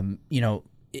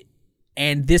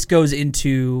 And this goes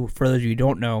into, for those of you who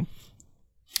don't know,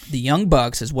 the Young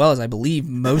Bucks, as well as I believe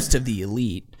most of the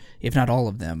Elite, if not all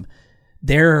of them,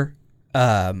 their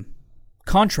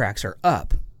contracts are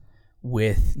up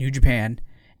with New Japan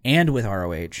and with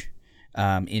ROH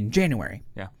in January.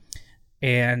 Yeah.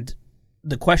 And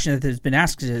the question that has been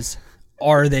asked is,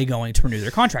 are they going to renew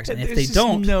their contracts? And if they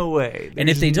don't, no way. And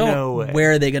if they don't,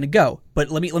 where are they going to go? But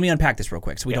let me unpack this real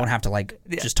quick, so we don't have to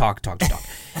just talk.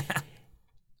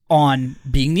 On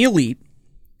being the Elite,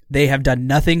 they have done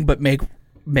nothing but make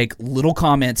little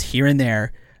comments here and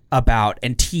there about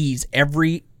and tease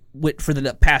for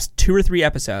the past 2 or 3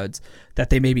 episodes that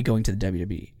they may be going to the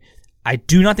WWE. I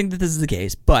do not think that this is the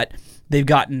case, but they've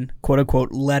gotten quote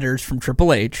unquote letters from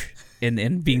Triple H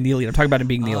in being the Elite. I'm talking about him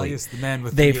being the Elite. Yes, the man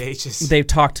with they've 3 H's. They've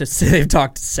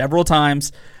talked several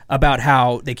times about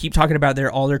how they keep talking about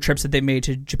all their trips that they made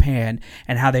to Japan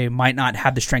and how they might not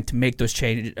have the strength to make those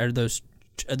changes or those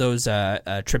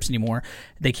trips anymore.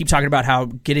 They keep talking about how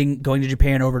going to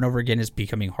Japan over and over again is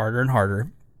becoming harder and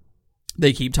harder.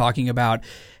 They keep talking about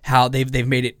how they've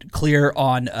made it clear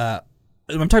on.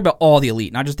 I'm talking about all the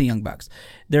Elite, not just the Young Bucks.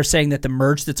 They're saying that the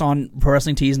merch that's on Pro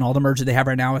Wrestling Tees and all the merch that they have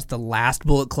right now is the last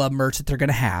Bullet Club merch that they're going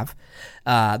to have,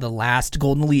 the last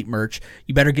Golden Elite merch.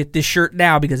 You better get this shirt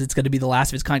now because it's going to be the last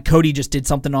of its kind. Cody just did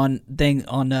something on.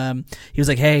 He was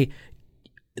like, "Hey,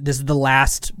 this is the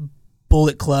last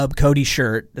Bullet Club Cody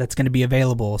shirt that's going to be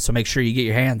available, so make sure you get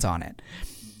your hands on it."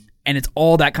 And it's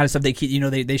all that kind of stuff. They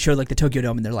showed like the Tokyo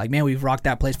Dome, and they're like, "Man, we've rocked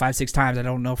that place 5-6 times. I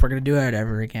don't know if we're gonna do it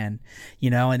ever again."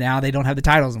 And now they don't have the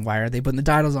titles, and why are they putting the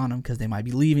titles on them? Because they might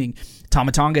be leaving.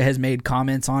 Tama Tonga has made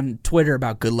comments on Twitter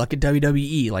about good luck at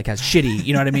WWE, like as shitty,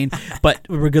 you know what I mean? But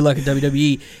we're good luck at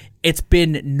WWE. It's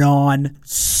been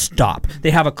non-stop.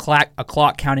 They have a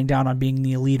clock counting down on being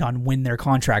the Elite on when their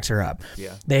contracts are up.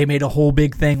 Yeah. They made a whole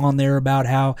big thing on there about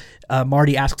how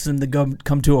Marty asks them to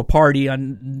come to a party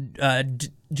on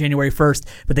January 1st,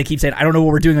 but they keep saying, "I don't know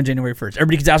what we're doing on January 1st.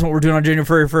 Everybody keeps asking what we're doing on January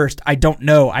 1st. I don't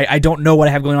know. I don't know what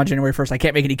I have going on January 1st. I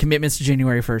can't make any commitments to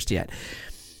January 1st yet."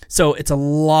 So it's a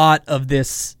lot of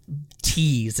this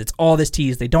tease. It's all this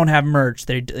tease. They don't have merch.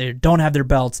 They don't have their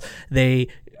belts. They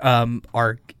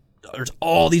are there's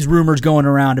all these rumors going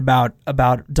around about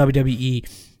WWE.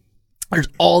 There's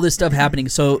all this stuff happening.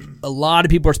 So a lot of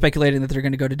people are speculating that they're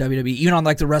going to go to WWE, even on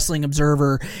like the Wrestling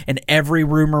Observer and every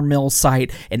rumor mill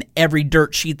site and every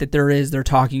dirt sheet that there is. They're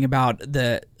talking about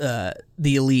the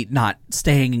Elite not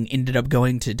staying and ended up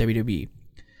going to WWE.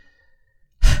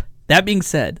 That being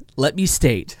said, let me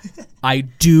state, I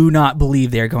do not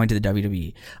believe they're going to the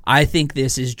WWE. I think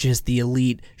this is just the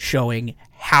Elite showing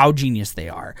how genius they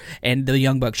are, and the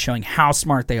Young Bucks showing how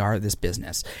smart they are at this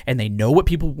business. And they know what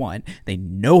people want. They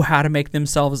know how to make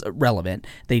themselves relevant.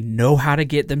 They know how to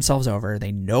get themselves over.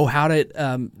 They know how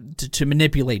to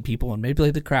manipulate people and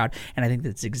manipulate the crowd. And I think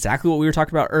that's exactly what we were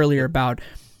talking about earlier about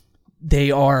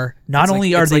they are not It's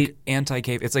only like, are it's they like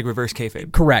anti-kayfabe. It's like reverse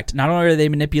kayfabe. correct, not only are they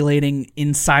manipulating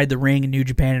inside the ring in New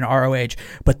Japan and ROH,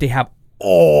 but they have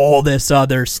all this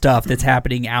other stuff that's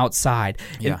happening outside.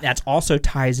 Yeah. And that's also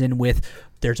ties in with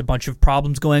there's a bunch of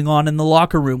problems going on in the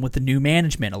locker room with the new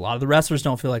management. A lot of the wrestlers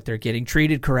don't feel like they're getting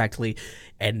treated correctly,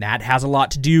 and that has a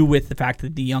lot to do with the fact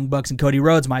that the Young Bucks and Cody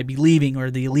Rhodes might be leaving, or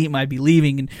the Elite might be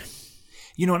leaving. And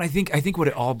You know, and I think what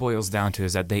it all boils down to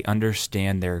is that they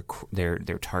understand their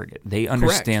target. They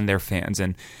understand their fans,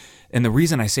 and the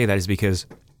reason I say that is because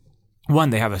one,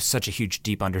 they have such a huge,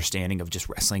 deep understanding of just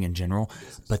wrestling in general,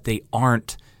 but they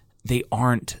aren't the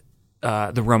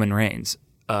Roman Reigns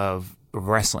of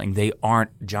wrestling. They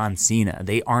aren't John Cena.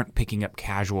 They aren't picking up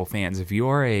casual fans. If you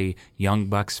are a Young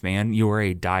Bucks fan, you are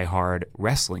a diehard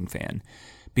wrestling fan.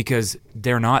 Because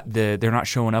they're not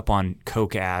showing up on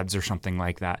Coke ads or something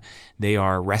like that. They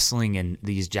are wrestling in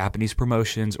these Japanese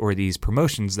promotions or these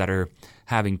promotions that are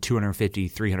having 250,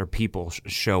 300 people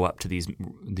show up to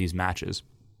these matches.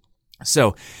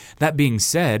 So that being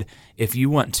said, if you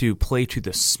want to play to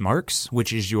the smarks,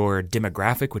 which is your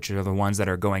demographic, which are the ones that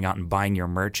are going out and buying your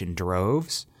merch in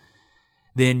droves,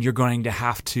 then you're going to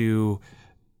have to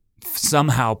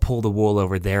somehow pull the wool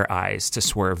over their eyes to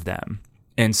swerve them.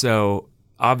 And so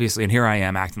obviously, and here I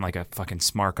am acting like a fucking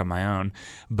smark on my own,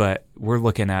 but we're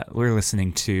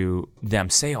listening to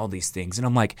them say all these things. And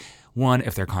I'm like, one,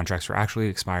 if their contracts were actually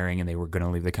expiring and they were going to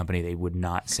leave the company, they would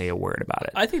not say a word about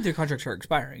it. I think their contracts are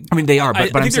expiring. I mean, they are, but I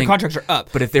I'm think saying their contracts are up.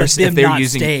 But if they're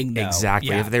using staying, though.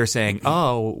 exactly, Yeah. if they're saying,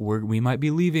 "Oh, we might be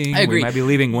leaving," I agree. we might be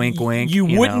leaving, wink, wink. You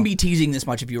wouldn't know? be teasing this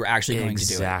much if you were actually going to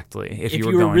do it. Exactly. If you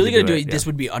were really going to to do it, this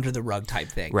would be under the rug type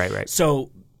thing. Right.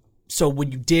 So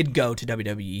when you did go to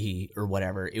WWE or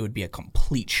whatever, it would be a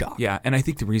complete shock. Yeah, and I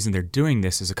think the reason they're doing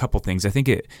this is a couple things. I think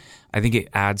it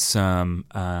adds some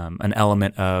an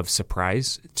element of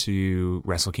surprise to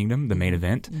Wrestle Kingdom, the main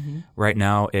event. Mm-hmm. Right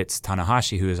now, it's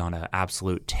Tanahashi who is on an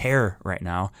absolute tear right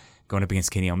now, going up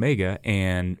against Kenny Omega,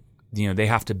 and they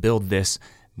have to build this.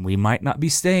 We might not be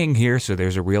staying here, so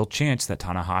there's a real chance that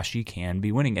Tanahashi can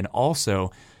be winning, and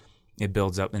also it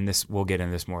builds up, and we'll get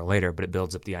into this more later, but it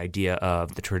builds up the idea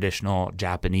of the traditional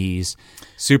Japanese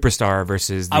superstar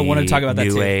versus the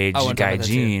new age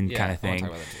gaijin kind of thing.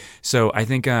 So I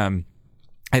think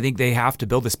they have to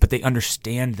build this, but they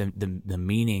understand the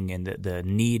meaning and the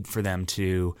need for them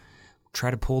to try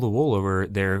to pull the wool over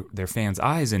their fans'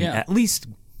 eyes and at least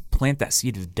plant that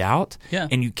seed of doubt. Yeah.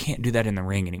 And you can't do that in the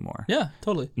ring anymore. Yeah,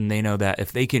 totally. And they know that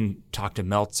if they can talk to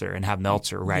Meltzer and have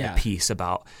Meltzer write a piece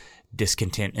about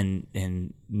discontent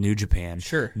in New Japan,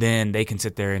 sure, then they can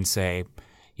sit there and say,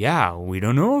 yeah, we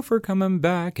don't know if we're coming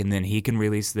back, and then he can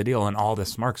release the deal, and all the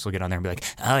smarks will get on there and be like,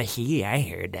 I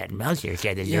heard that Meltzer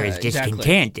said that there is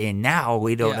discontent, and now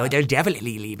we don't know, they're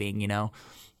definitely leaving,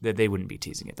 that they wouldn't be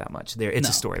teasing it that much. It's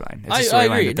a storyline. It's a storyline.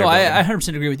 I agree. No, I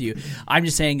 100% agree with you. I'm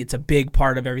just saying it's a big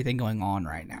part of everything going on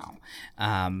right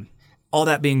now. All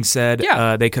that being said,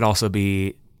 they could also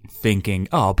be thinking,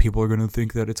 people are going to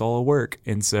think that it's all a work,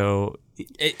 and so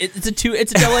it's a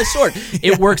double-edged sword.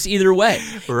 It works either way.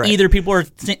 Right. Either people are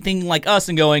thinking like us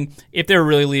and going, if they were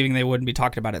really leaving, they wouldn't be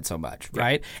talking about it so much,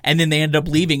 right? And then they end up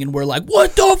leaving, and we're like,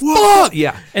 what the fuck?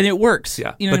 Yeah, and it works.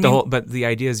 Yeah, but the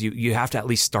idea is you have to at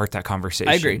least start that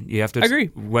conversation. I agree. You have to agree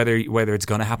whether it's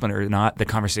going to happen or not. The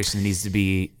conversation needs to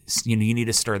be. You need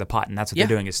to stir the pot, and that's what they're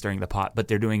doing is stirring the pot. But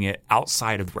they're doing it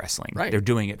outside of wrestling. Right. They're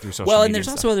doing it through social media. Well, and there's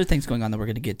also other things going on that we're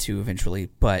going to get to eventually.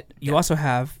 But you also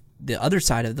have the other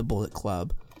side of the Bullet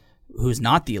Club, who's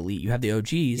not the Elite. You have the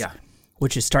OGs,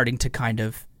 which is starting to kind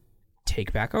of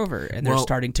take back over, and they're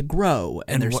starting to grow,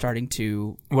 and they're starting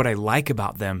to. What I like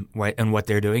about them, and what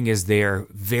they're doing is they're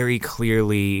very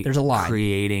clearly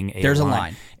creating a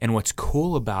line. And what's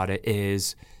cool about it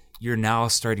is you're now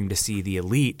starting to see the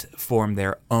Elite form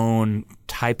their own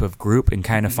type of group and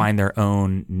kind of find their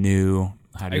own new.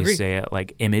 How do you say it?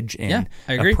 Like image and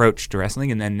approach to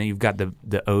wrestling, and then you've got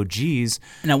the OGs.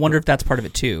 And I wonder if that's part of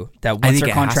it too. That once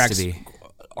their contracts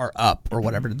are up or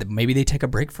whatever, maybe they take a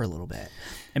break for a little bit,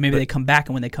 and maybe they come back,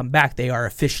 and when they come back, they are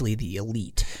officially the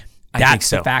elite. That's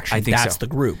the faction. That's the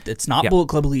group. It's not Bullet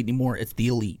Club Elite anymore. It's the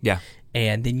elite. Yeah.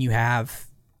 And then you have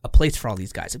a place for all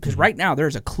these guys. Because right now,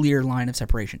 there's a clear line of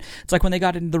separation. It's like when they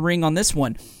got into the ring on this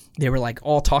one, they were like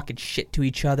all talking shit to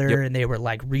each other, and they were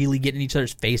like really getting in each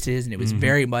other's faces, and it was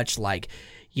very much like,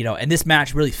 you know, and this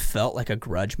match really felt like a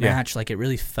grudge match. Like, it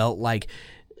really felt like,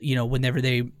 you know, whenever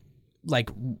they,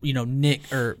 like, you know,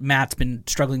 Nick or Matt's been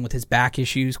struggling with his back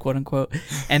issues, quote unquote,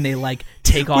 and they like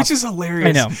take off, which is hilarious.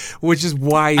 I know, which is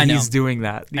why he's doing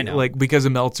that. I know, like, because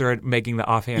of Meltzer making the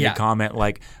offhanded comment,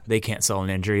 like, they can't sell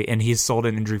an injury, and he's sold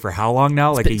an injury for how long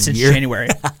now? Like since January.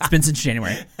 It's been since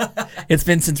January. It's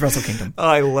been since Wrestle Kingdom. Oh,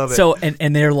 I love it. So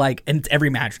and they're like, and it's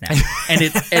every match now, and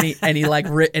it's and he like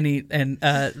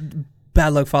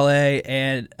Bad Luck Fale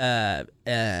and I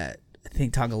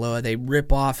think Tangaloa, they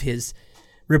rip off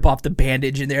the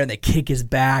bandage in there, and they kick his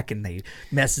back, and they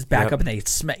mess his back up, and they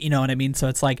you know what I mean? So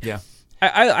it's like,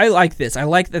 I like this. I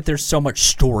like that there's so much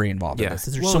story involved in this.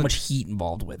 There's so much heat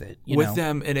involved with it. You know?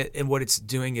 Them, and what it's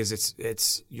doing is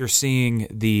it's you're seeing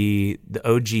the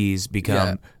OGs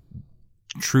become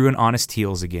true and honest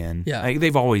heels again. Yeah, like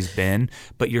they've always been,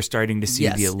 but you're starting to see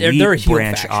the elite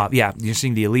branch off. Yeah, you're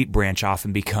seeing the elite branch off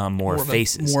and become more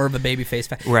faces, more of a baby face.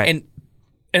 Right.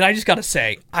 And I just got to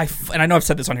say, and I know I've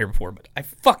said this on here before, but I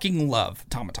fucking love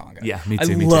Tama Tonga. Yeah, me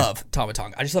too. I love Tama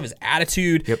Tonga. I just love his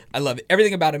attitude. Yep. I love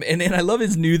everything about him. And I love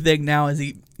his new thing now is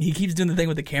he keeps doing the thing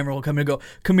with the camera. He'll come in and go,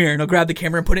 come here, and he'll grab the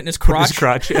camera and put it in his crotch.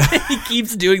 He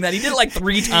keeps doing that. He did it like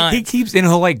 3 times.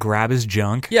 He'll like grab his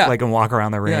junk, like, and walk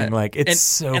around the ring. Yeah. Like, it's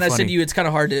so funny. And I said to you, it's kind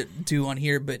of hard to do on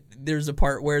here, but there's a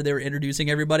part where they were introducing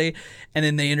everybody, and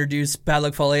then they introduce Bad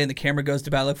Luck Fale, and the camera goes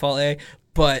to Bad Luck Fale,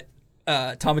 but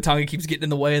Tama Tonga keeps getting in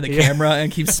the way of the camera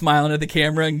and keeps smiling at the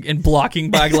camera and blocking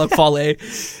Bad Luck Fale.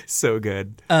 So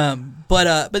good.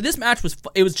 But this match was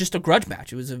just a grudge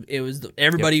match. It was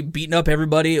everybody beating up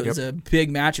everybody. It was a big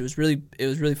match. It was really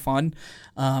fun.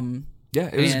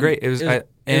 It was great. It was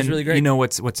really great. You know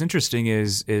what's interesting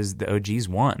is the OGs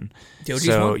won. The OGs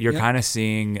won. You're kind of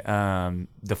seeing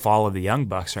the fall of the Young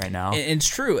Bucks right now. And it's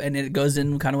true, and it goes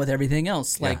in kind of with everything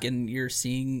else. Like, and you're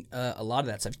seeing a lot of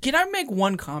that stuff. Can I make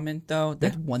one comment though?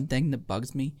 That one thing that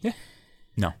bugs me. Yeah.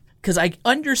 No. Because I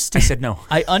understand. I said no.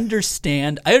 I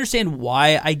understand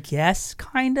why. I guess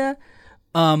kinda.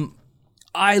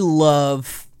 I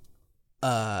love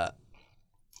Tama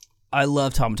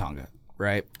Tonga.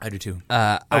 Right, I do too.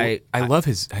 I love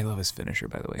his finisher,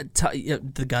 by the way.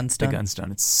 The gun stun. The gun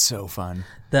stun. It's so fun.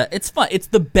 It's fun. It's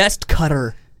the best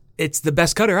cutter. It's the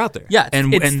best cutter out there. Yeah,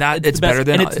 it's better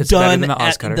than the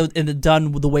Oz cutter. And it's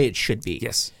done the way it should be.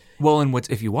 Yes. Well, and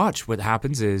if you watch, what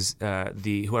happens is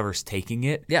whoever's taking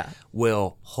it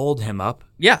will hold him up.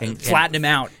 Yeah, and flatten him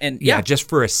out. And just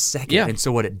for a second. Yeah. And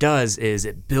so what it does is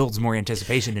it builds more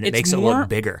anticipation and it makes it look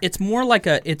bigger. It's more like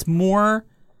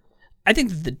I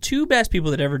think that the 2 best people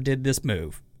that ever did this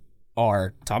move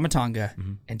are Tama Tonga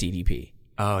and DDP.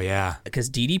 Oh, yeah. Because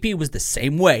DDP was the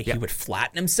same way. Yep. He would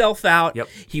flatten himself out. Yep.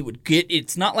 He would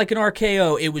it's not like an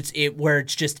RKO.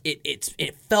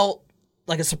 It felt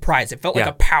like a surprise. It felt like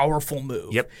a powerful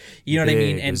move. Yep. You know what I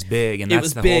mean? And it was big. And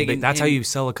that's the whole big. That's how you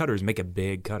sell a cutter, is make a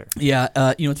big cutter.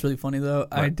 Yeah. You know what's really funny, though?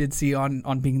 What? I did see on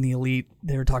Being the Elite,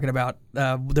 they were talking about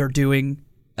they're doing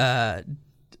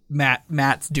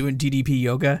Matt's doing DDP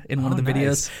yoga in one of the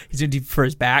videos. He's doing DDP for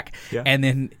his back, and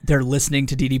then they're listening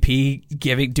to DDP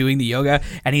doing the yoga,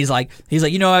 and he's like,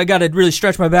 you know, I got to really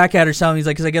stretch my back out or something. He's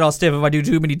like, because I get all stiff if I do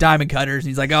too many diamond cutters. And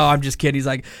he's like, oh, I'm just kidding. He's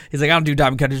like, I don't do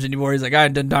diamond cutters anymore. He's like, I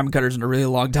haven't done diamond cutters in a really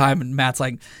long time. And Matt's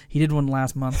like, he did one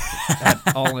last month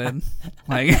at All In,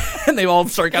 like, and they all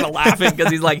start kind of laughing because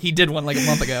he's like, he did one like a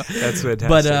month ago. That's fantastic.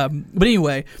 But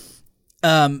anyway,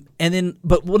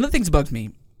 but one of the things that bugs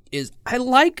me is I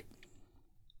like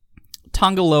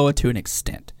Tangaloa to an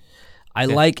extent. I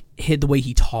like the way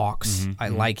he talks. I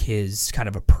like his kind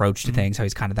of approach to things, how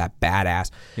he's kind of that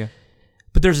badass. Yeah.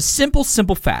 But there's a simple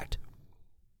fact.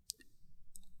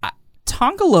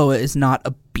 Tangaloa is not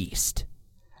a beast.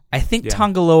 I think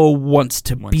Tangaloa wants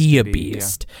to be a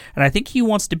beast. And I think he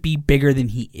wants to be bigger than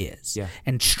he is. Yeah.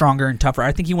 And stronger and tougher.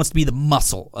 I think he wants to be the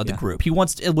muscle of the group. He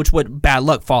wants to, which what Bad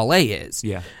Luck Fale is.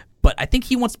 Yeah. But I think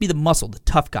he wants to be the muscle, the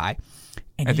tough guy.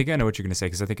 I think I know what you're going to say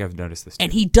because I think I've noticed this too.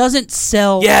 And he doesn't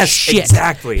sell shit.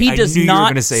 Exactly. He does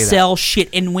not sell shit.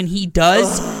 And when he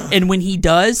does,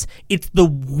 it's the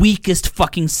weakest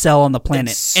fucking sell on the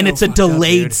planet. And it's a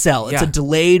delayed sell. It's a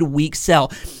delayed, weak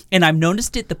sell. And I've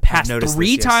noticed it the past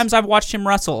 3 times I've watched him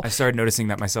wrestle. I started noticing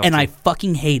that myself. And I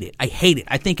fucking hate it. I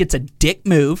think it's a dick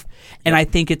move. And I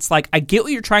think it's like, I get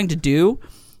what you're trying to do,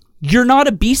 You're not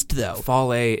a beast, though.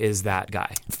 Fale is that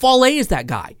guy. Fale is that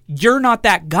guy. You're not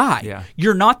that guy. Yeah.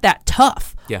 You're not that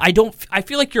tough. Yeah. I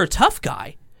feel like you're a tough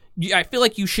guy. I feel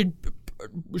like you should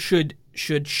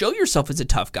show yourself as a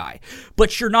tough guy,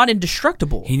 but you're not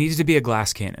indestructible. He needs to be a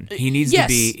glass cannon. He needs to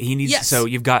be. He needs. Yes. So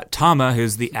you've got Tama,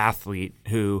 who's the athlete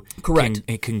who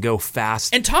can go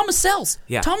fast. And Thomas sells.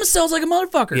 Yeah. Thomas sells like a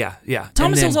motherfucker. Yeah.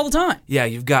 Thomas sells all the time. Yeah,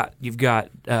 you've got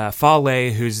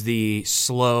Fale, who's the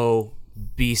slow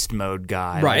beast mode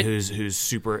guy, right? Who's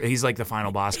super. He's like the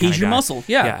final boss. He's your guy. muscle.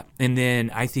 Yeah. And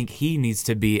then I think he needs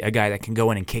to be a guy that can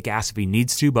go in and kick ass if he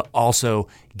needs to, but also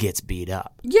gets beat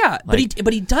up. Yeah, but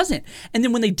he doesn't. And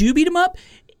then when they do beat him up,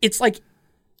 it's like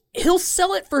he'll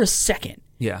sell it for a second.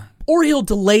 Yeah. Or he'll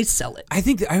delay sell it.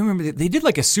 I remember they did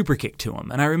like a super kick to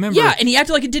him, and I remember. Yeah, and he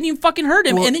acted like it didn't even fucking hurt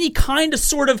him, Well, and then he kind of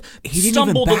sort of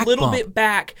stumbled a little bit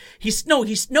back. He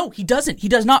doesn't. He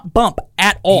does not bump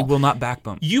at all. He will not back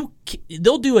bump.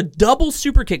 They'll do a double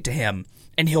super kick to him,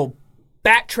 and he'll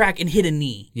backtrack and hit a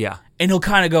knee. Yeah. And he'll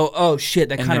kind of go, oh shit,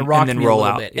 that kind of rocked me a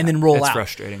little bit, yeah. and then roll out. It's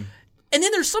frustrating. And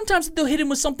then there's sometimes they'll hit him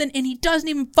with something, and he doesn't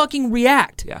even fucking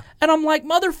react. Yeah. And I'm like,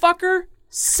 motherfucker,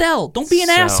 sell. Don't be an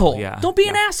asshole. Yeah. Don't be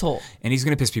an asshole. And he's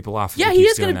gonna piss people off. Yeah, he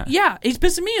is gonna. Yeah, he's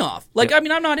pissing me off. Like, I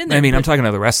mean, I'm not in there. I mean, I'm talking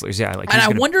to the wrestlers. Yeah, like. And I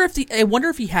wonder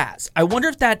if he has. I wonder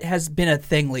if that has been a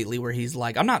thing lately where he's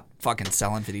like, I'm not fucking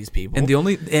selling for these people. And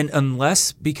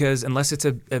unless it's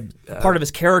a part of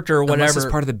his character or whatever. Unless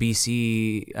it's part of the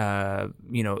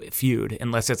BC, feud.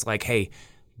 Unless it's like, hey,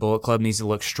 Bullet Club needs to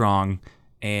look strong,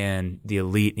 and the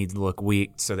Elite needs to look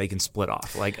weak, so they can split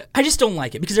off. Like, I just don't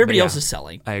like it because everybody else is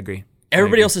selling. I agree.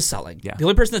 Everybody else is selling. Yeah. The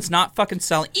only person that's not fucking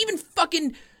selling, even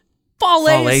fucking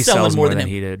Fale is selling more than him.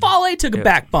 He did. Fale took a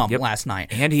back bump last night.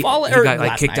 And he got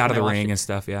like kicked out of the ring and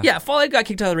stuff, yeah. Yeah, Fale got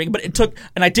kicked out of the ring, but it took,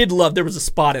 and I did love, there was a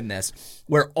spot in this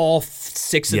where all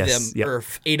 6 of them, or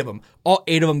 8 of them, all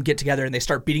 8 of them get together and they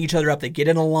start beating each other up. They get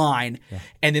in a line,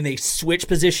 and then they switch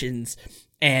positions,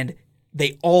 and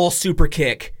they all super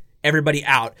kick everybody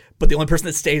out, but the only person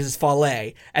that stays is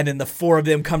Fale, and then the 4 of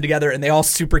them come together and they all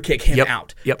super kick him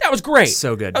out. Yep. That was great.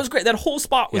 So good. That was great. That whole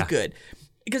spot was good.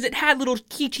 Because it had little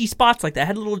kitschy spots like that.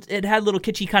 It had little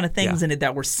kitschy kind of things in it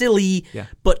that were silly,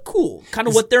 but cool. Kind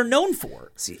of what they're known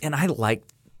for. See, and I like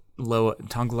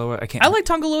Tongaloa. I like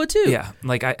Tongaloa too. Yeah,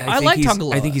 like I think like he's,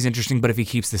 Tongaloa. I think he's interesting, but if he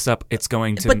keeps this up, it's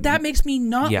going to. But that makes me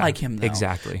not like him, though.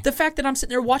 Exactly. The fact that I'm sitting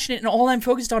there watching it and all I'm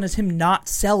focused on is him not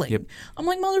selling. Yep. I'm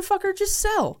like, motherfucker, just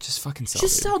sell. Just fucking sell.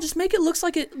 Just sell. Just make it look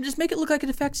like it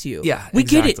affects you. Yeah, we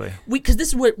exactly. get it. Because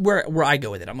this is where I go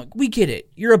with it. I'm like, we get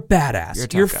it. You're a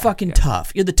badass. You're guy. fucking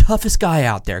tough. You're the toughest guy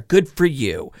out there. Good for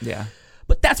you. Yeah.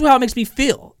 But that's how it makes me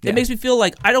feel. It makes me feel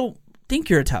like I don't think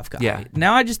you're a tough guy. Yeah.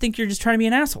 Now I just think you're just trying to be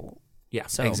an asshole. Yeah,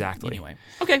 So, exactly. Anyway.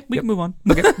 Okay, we can move on.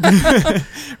 Okay.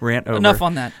 Rant over. Enough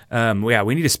on that.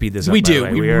 We need to speed this up. We by the do.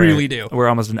 way. We really do. We're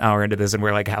almost an hour into this, and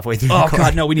we're like halfway through. Oh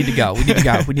God, no! We need to go. We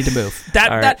need to move.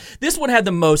 right. This one had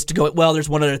the most to go. Well, there's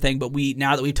one other thing, but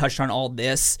now that we've touched on all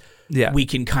this, we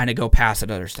can kind of go past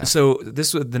that other stuff. So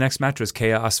the next match was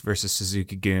Chaos versus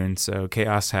Suzuki-gun. So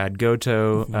Chaos had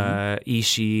Goto,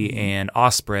 Ishii, and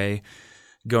Ospreay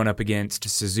going up against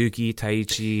Suzuki,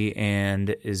 Taichi,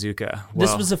 and Iizuka. Well,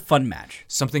 this was a fun match.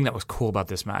 Something that was cool about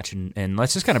this match, and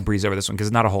let's just kind of breeze over this one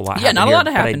because not a whole lot happened. Yeah, not a lot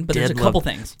here, happened, but there's a couple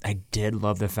things. I did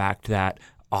love the fact that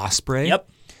Ospreay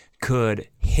could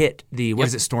hit the, what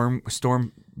is it,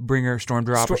 Stormbringer, Storm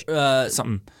Drop,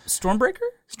 something.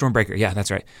 Stormbreaker, yeah,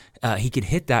 that's right. He could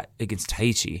hit that against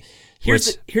Taichi.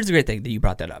 Here's the great thing that you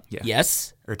brought that up. Yeah.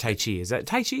 Yes? Or Taichi. Is that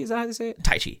Taichi? Is that how they say it?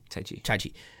 Taichi.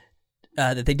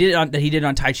 That he did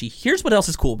on Taichi. Here's what else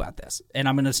is cool about this, and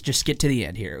I'm gonna just get to the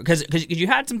end here because you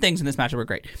had some things in this match that were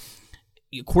great.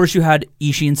 Of course, you had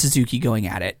Ishii and Suzuki going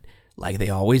at it like they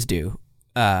always do,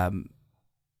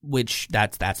 which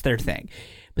that's their thing.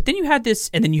 But then you had this,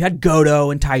 and then you had Goto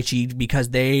and Taichi because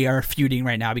they are feuding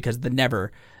right now because of the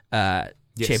Never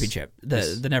championship,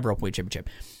 the Never Openweight championship.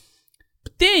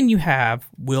 But then you have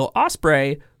Will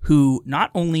Ospreay, who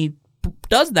not only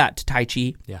does that to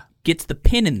Taichi, gets the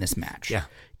pin in this match.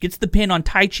 Gets the pin on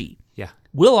Taichi.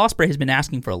 Will Ospreay has been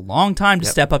asking for a long time to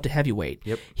step up to heavyweight.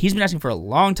 He's been asking for a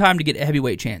long time to get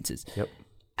heavyweight chances.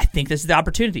 I think this is the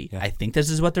opportunity. I think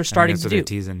this is what they're starting to do. They're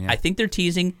teasing, I think they're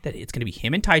teasing that it's going to be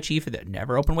him and Taichi for the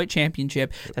Never Openweight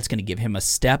Championship. That's going to give him a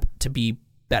step to be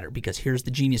better because here's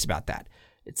the genius about that.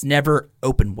 It's never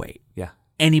openweight.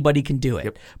 Anybody can do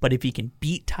it. But if he can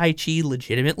beat Taichi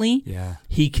legitimately,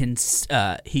 he can what's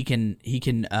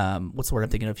the word I'm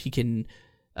thinking of? He can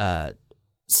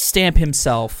stamp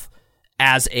himself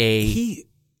as a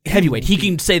heavyweight. He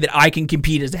can say that I can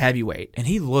compete as a heavyweight. And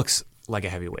he looks like a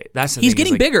heavyweight. That's the He's thing,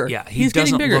 getting is, like, bigger. Yeah, he He's getting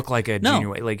doesn't bigger. look like a No. junior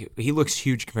weight. Like he looks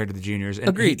huge compared to the juniors. And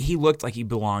Agreed. He looked like he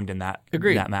belonged in that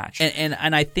match.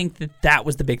 And I think that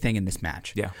was the big thing in this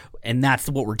match. Yeah. And that's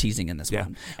what we're teasing in this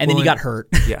one. And Well, then he got hurt.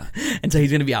 Yeah. And so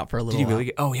he's going to be out for a little Did he while.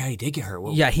 really oh yeah, he did get hurt.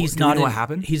 Yeah, he's do we not. know what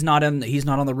happened? He's not on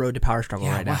the road to Power Struggle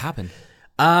Yeah, right now. what happened?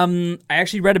 I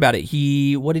actually read about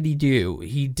it. What did he do?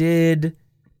 He did,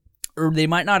 or they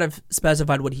might not have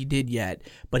specified what he did yet,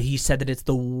 but he said that it's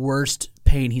the worst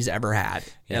pain he's ever had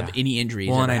of any injury.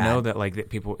 Well, and I know that like that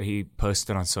people he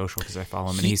posted on social because I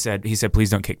follow him, and he said please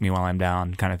don't kick me while I'm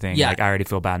down, kind of thing. Yeah. Like I already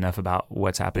feel bad enough about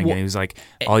what's happening, Well, and he was like,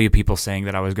 all you people saying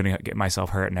that I was going to get myself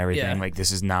hurt and everything, Yeah. like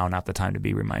this is now not the time to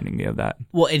be reminding me of that.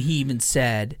 Well, and he even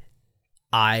said,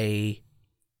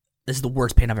 this is the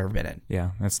worst pain I've ever been in.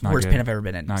 Yeah, that's not Worst good. pain I've ever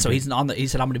been in. Not So good. he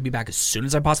said I'm going to be back as soon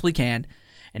as I possibly can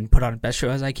and put on the best show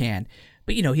as I can.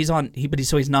 But he's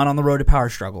not on the road to Power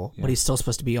Struggle, but he's still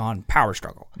supposed to be on Power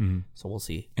Struggle. Mm-hmm. So we'll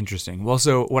see. Interesting. Well,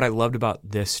 so what I loved about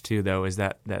this too, though, is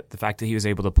that the fact that he was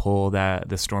able to pull the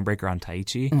Stormbreaker on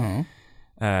Taichi. Mm-hmm.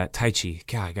 Taichi.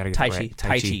 God, I gotta get that right.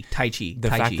 Taichi. The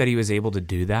fact that he was able to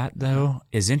do that, though,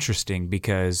 is interesting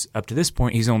because up to this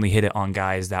point, he's only hit it on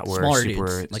guys that were smaller super,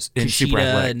 dudes, like super Kushida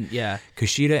athletic. and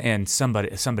Kushida and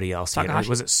somebody else. He hit. Takahashi?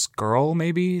 Was it Skrull?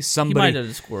 Maybe he somebody. might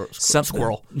have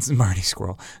squirrel. It's Marty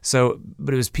Squirrel. So,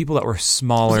 but it was people that were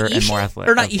smaller and more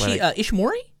athletic. Or not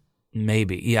Ishimori?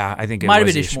 Maybe, yeah. I think it Might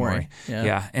was have been Ishimori.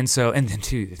 Yeah, and then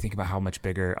too, think about how much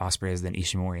bigger Ospreay is than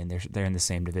Ishimori, and they're in the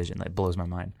same division. That blows my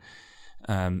mind.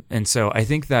 And so I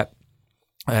think that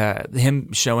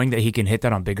him showing that he can hit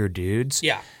that on bigger dudes,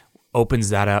 opens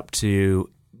that up to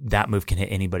that move can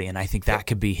hit anybody, and I think that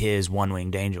could be his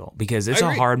one-winged angel because it's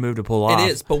a hard move to pull off. It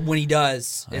is, but when he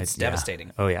does, it's devastating.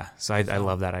 Yeah. Oh yeah, so I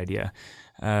love that idea.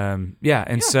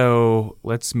 So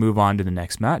let's move on to the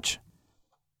next match.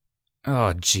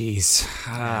 Oh jeez,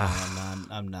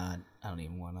 I'm not. I don't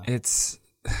even want to. It's.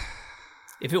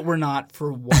 If it were not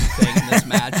for one thing in this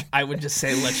match, I would just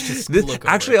say let's just look over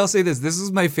Actually, it. I'll say this. This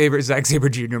is my favorite Zack Sabre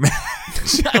Jr. match.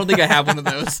 I don't think I have one of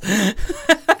those.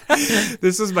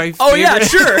 This is my favorite. Oh, yeah,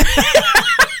 sure.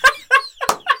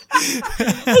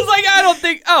 I was like, I don't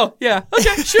think. Oh, yeah.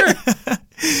 Okay, sure.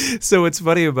 So what's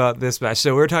funny about this match?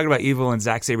 So we're talking about Evil and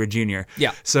Zack Sabre Jr.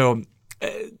 Yeah. So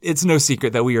it's no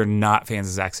secret that we are not fans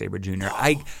of Zack Sabre Jr.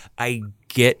 I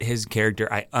get his character.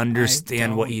 I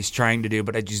understand what he's trying to do,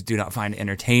 but I just do not find it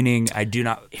entertaining. I do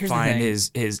not find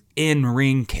his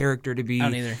in-ring character to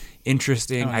be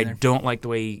interesting. I don't like the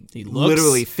way he looks.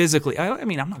 Literally, physically. I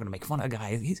mean, I'm not going to make fun of the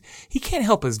guy. He can't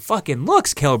help his fucking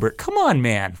looks, Kelbert. Come on,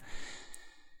 man.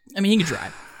 I mean, he can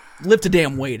drive. Lift a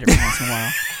damn weight every once in a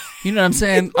while. You know what I'm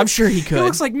saying? I'm sure he could. He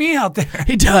looks like me out there.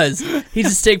 He does. He's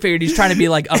a stick figure. He's trying to be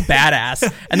like a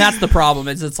badass, and that's the problem.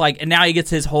 It's like, and now he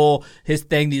gets his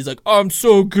thing. He's like, I'm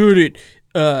so good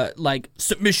at like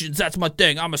submissions. That's my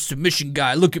thing. I'm a submission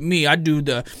guy. Look at me.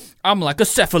 I'm like a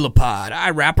cephalopod. I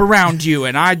wrap around you,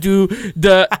 and I do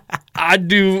the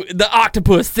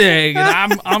octopus thing,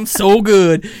 and I'm so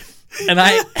good. And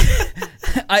I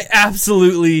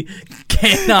absolutely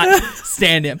cannot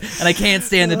stand him. And I can't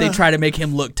stand that they try to make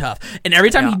him look tough. And every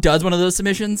time he does one of those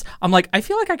submissions, I'm like, I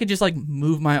feel like I could just like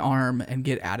move my arm and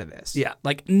get out of this. Yeah.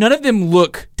 Like none of them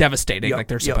look devastating like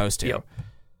they're supposed to. Yep.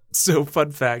 So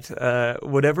fun fact,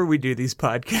 whenever we do these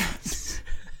podcasts,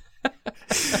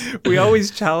 we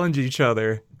always challenge each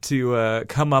other to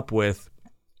come up with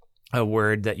a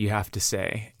word that you have to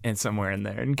say and somewhere in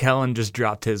there. And Kellen just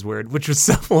dropped his word, which was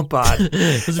cephalopod.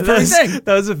 That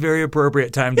was a very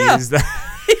appropriate time to use that.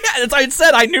 Yeah, that's why I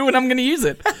said I knew when I'm going to use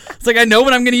it. It's like I know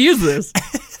when I'm going to use this.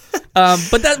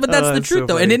 But that's the truth,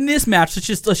 though. funny. And in this match,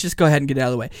 let's just go ahead and get it out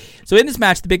of the way. So in this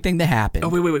match, the big thing that happened. Oh,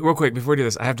 wait, real quick. Before we do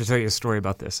this, I have to tell you a story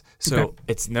about this. So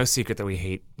It's no secret that we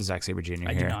hate Zack Sabre Jr.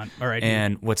 I here. do not. All right.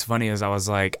 And what's funny is I was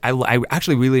like, I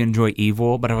actually really enjoy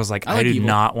Evil, but I was like, I do Evil.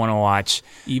 not want to watch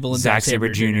Evil and Zack Zack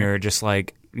Sabre Sabre Jr. just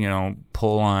like,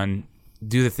 pull on,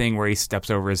 do the thing where he steps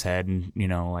over his head and,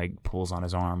 like pulls on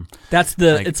his arm. That's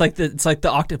it's like the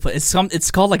octopus.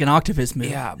 It's called like an octopus move.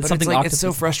 Yeah, but something it's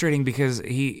so frustrating because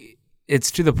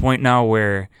it's to the point now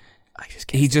where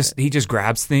he just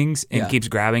grabs things and keeps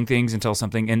grabbing things until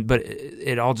something, but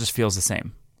it all just feels the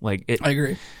same. Like I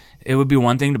agree. It would be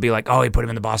one thing to be like, oh, he put him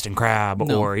in the Boston Crab,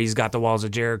 or he's got the Walls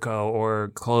of Jericho, or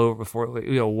Clove before,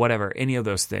 whatever, any of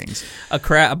those things.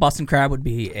 A Boston Crab would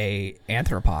be a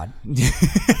anthropod.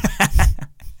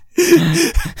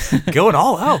 Going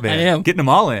all out, man. I am. Getting them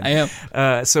all in. I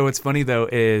am. So what's funny, though,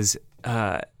 is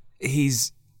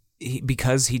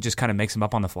because he just kind of makes them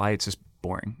up on the fly, it's just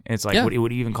boring. It's like, what do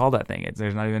you even call that thing?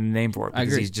 There's not even a name for it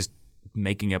because he's just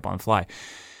making it up on the fly.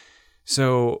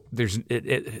 So there's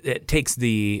it takes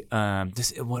the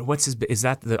what's his is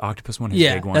that the octopus one? His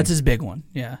big one? That's his big one.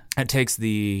 Yeah, it takes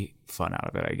the fun out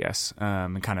of it, I guess,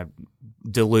 and kind of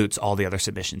dilutes all the other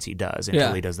submissions he does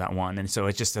until he does that one, and so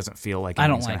it just doesn't feel like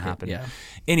anything's going to happen. Yeah.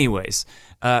 Anyways,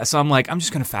 so I'm like, I'm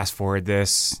just going to fast forward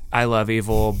this. I love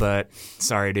Evil, but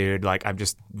sorry, dude, like I'm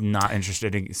just not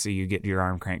interested to see you get your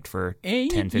arm cranked for 10,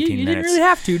 15 minutes. You didn't really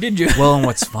have to, did you? Well, and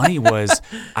what's funny was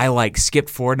I like skipped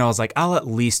forward and I was like, I'll at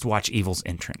least watch Evil's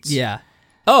entrance. Yeah.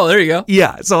 Oh, there you go.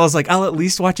 Yeah, so I was like, I'll at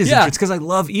least watch his entrance because I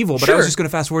love Evil, but I was just going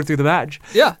to fast forward through the match.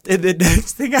 Yeah. And the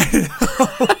next thing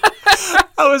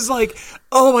I was like,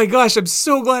 oh my gosh, I'm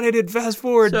so glad I did fast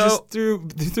forward just through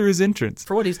his entrance.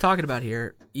 For what he's talking about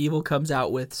here, Evil comes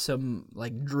out with some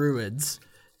like druids,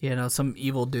 some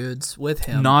evil dudes with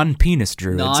him. Non-penis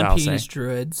druids, Non-penis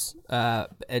druids,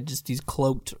 and just these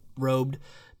cloaked, robed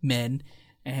men.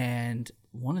 And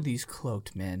one of these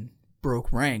cloaked men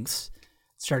broke ranks,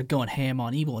 started going ham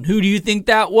on Evil. And who do you think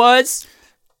that was?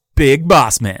 Big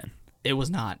Boss Man. It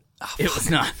was not. It was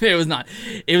not. It was not.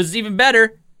 It was even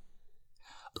better.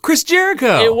 Chris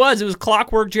Jericho. It was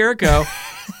Clockwork Jericho,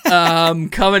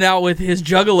 coming out with his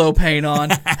Juggalo paint on,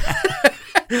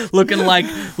 looking like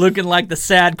the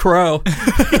sad crow,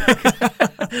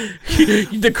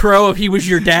 the crow if he was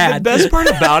your dad. The best part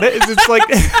about it is it's like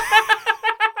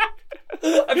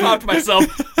I popped myself.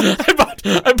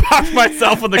 I popped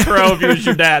myself on the crow if he was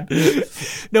your dad.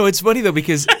 No, it's funny though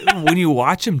because when you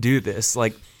watch him do this,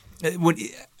 like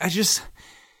it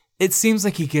seems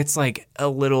like he gets like a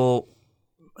little.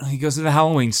 He goes to the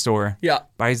Halloween store,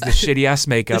 buys the shitty ass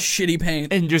makeup, the shitty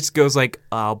paint, and just goes like,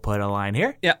 "I'll put a line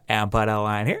here, and put a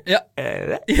line here,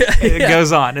 and it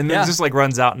goes on, and then just like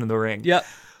runs out into the ring,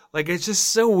 like it's just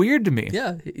so weird to me.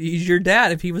 Yeah, he's your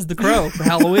dad if he was the crow for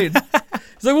Halloween. He's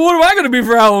like, well, what am I going to be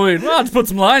for Halloween? Well, I'll just put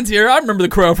some lines here. I remember the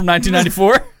crow from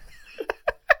 1994.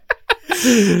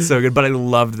 So good, but I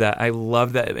loved that.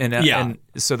 And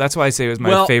so that's why I say it was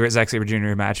my favorite Zack Sabre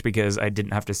Jr. match because I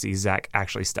didn't have to see Zack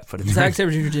actually step foot in the ring. Zack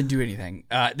Sabre Jr. didn't do anything.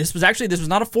 This was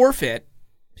not a forfeit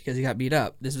because he got beat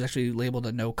up. This was actually labeled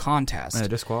a no contest. No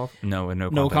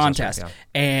contest. Right,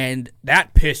 and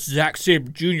that pissed Zack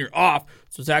Sabre Jr. off.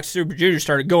 So Zack Sabre Jr.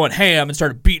 started going ham and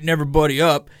started beating everybody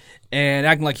up and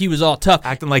acting like he was all tough,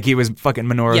 acting like he was fucking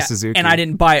Minoru Suzuki. And I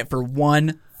didn't buy it for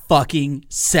one fucking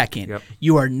second. Yep.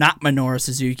 You are not Minoru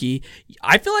Suzuki.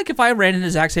 I feel like if I ran into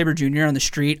Zack Sabre Jr. on the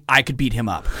street, I could beat him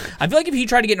up. I feel like if he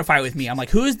tried to get in a fight with me, I'm like,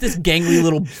 who is this gangly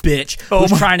little bitch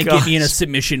who's trying to get me in a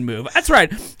submission move? That's right.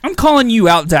 I'm calling you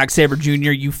out, Zack Sabre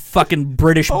Jr., you fucking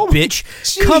British bitch.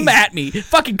 Geez. Come at me.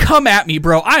 Fucking come at me,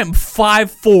 bro. I am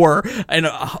 5'4" and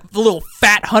a little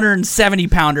fat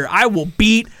 170-pounder. I will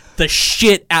beat the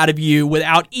shit out of you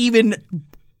without even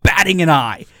batting an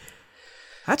eye.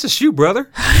 That's a shoot, brother.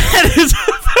 That is a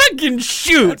fucking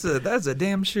shoot. That's a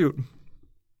damn shoot.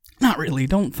 Not really.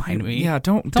 Don't find me. Yeah,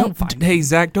 don't find me. me. Hey,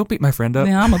 Zach, don't beat my friend up.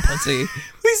 Yeah, I'm a pussy.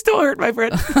 Please don't hurt my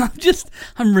friend. I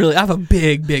have a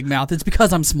big mouth. It's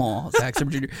because I'm small, Zack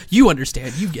Sabre Jr. You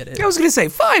understand. You get it. I was going to say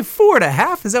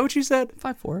 5'4.5". Is that what you said?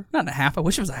 5'4". Not a half. I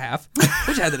wish it was a half. I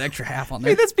wish I had that extra half on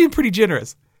there. Hey, that's being pretty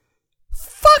generous.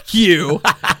 Fuck you.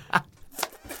 Fuck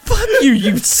you,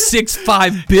 you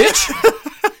 6'5" bitch.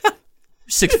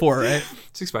 6'4", right?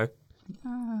 6'5".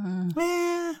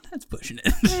 That's pushing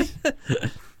it.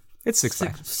 It's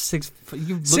 6'5".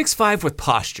 6'5" with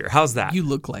posture. How's that? You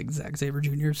look like Zack Sabre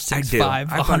Jr. 6'5". I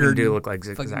fucking do look like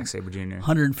Zack Sabre Jr.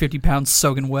 150 pounds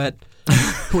soaking wet.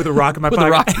 With a rock in my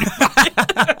pocket.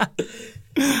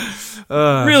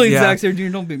 Really, Zack Sabre Jr.,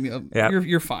 don't beat me up. Yeah.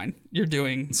 You're fine. You're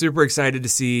doing... Super excited to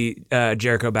see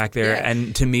Jericho back there. Yeah.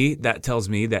 And to me, that tells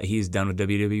me that he's done with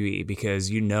WWE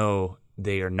because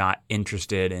they are not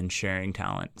interested in sharing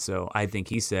talent. So I think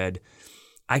he said,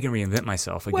 I can reinvent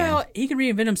myself again. Well, he can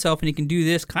reinvent himself and he can do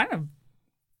this kind of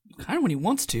when he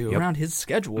wants to around his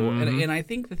schedule. Mm-hmm. And I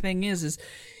think the thing is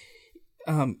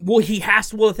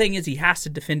the thing is he has to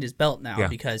defend his belt now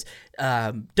because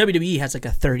WWE has like a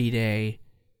 30-day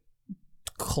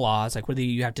clause, like whether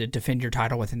you have to defend your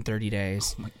title within 30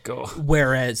 days. Oh my God.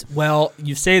 Whereas,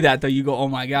 you say that though, you go, oh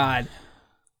my God.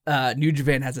 New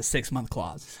Japan has a 6-month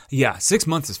clause. Yeah, 6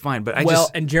 months is fine, but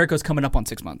and Jericho's coming up on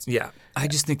 6 months. Yeah, I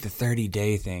just think the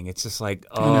 30-day thing. It's just like,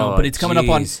 but it's coming up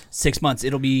on 6 months.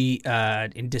 It'll be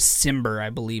in December, I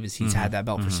believe, as he's had that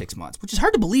belt for 6 months, which is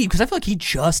hard to believe because I feel like he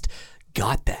just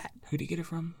got that. Who did he get it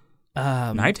from?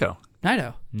 Naito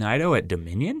at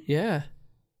Dominion. Yeah.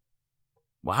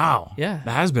 Wow. Yeah,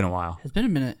 that has been a while. It's been a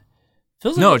minute.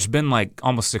 It's been like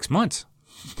almost 6 months.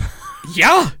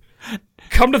 Yeah.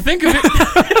 Come to think of it.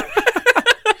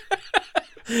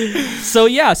 So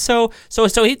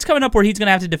he's coming up where he's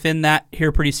gonna have to defend that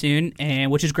here pretty soon,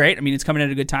 and which is great. I mean, it's coming at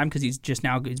a good time because he's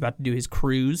about to do his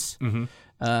cruise.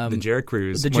 The Jarrett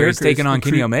Cruise. The Where Jarrett he's taking Cruise, on the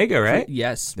Kenny Cru- Omega, right?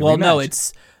 Yes. The Well, no, rematch.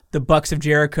 it's the Bucks of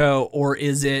Jericho, or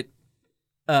is it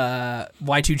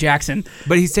Y2 Jackson?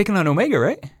 But he's taking on Omega,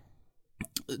 right?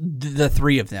 The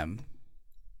three of them.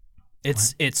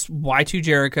 It's Y2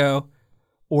 Jericho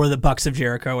or the Bucks of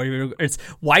Jericho. It's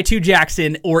Y2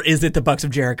 Jackson or is it the Bucks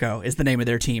of Jericho is the name of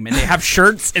their team. And they have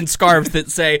shirts and scarves that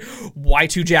say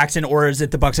Y2 Jackson or is it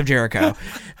the Bucks of Jericho.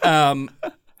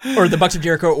 Or the Bucks of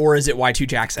Jericho or is it Y2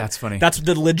 Jackson. That's funny. That's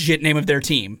the legit name of their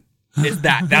team. Is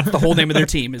that. That's the whole name of their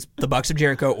team is the Bucks of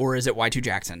Jericho or is it Y2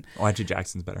 Jackson. Y2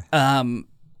 Jackson's better. And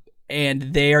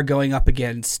they are going up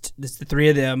against, it's the three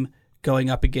of them going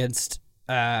up against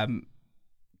Kenny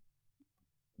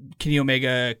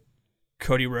Omega,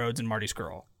 Cody Rhodes, and Marty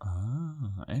Scurll.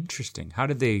 Oh, interesting. How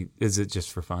did they? Is it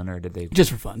just for fun, or did they?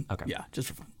 Just for fun. Okay. Yeah, just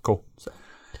for fun. Cool.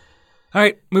 All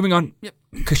right, moving on. Yep.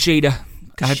 Kushida.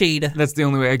 Kushida. That's the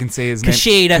only way I can say his name.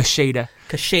 Kushida.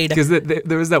 Because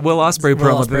there was that Will Ospreay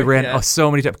promo that they ran so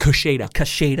many times. Kushida.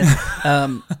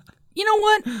 You know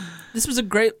what? This was a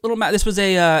great little match. This was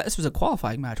a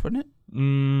qualifying match, wasn't it? I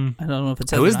don't know if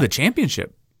it's. It was the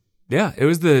championship. Yeah, it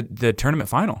was the tournament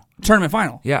final. Tournament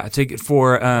final. Yeah, take it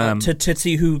for to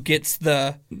see who gets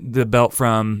the belt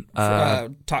from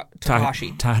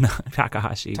Takahashi.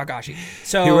 Takahashi.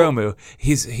 So Hiromu.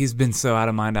 He's been so out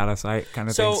of mind, out of sight, kind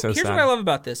of thing. So here's sad. what I love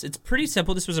about this. It's pretty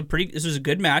simple. This was a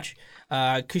good match.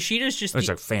 Kushida's just. It's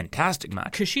a fantastic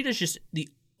match. Kushida's just the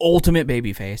ultimate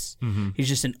babyface. Mm-hmm. He's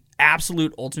just an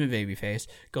absolute ultimate babyface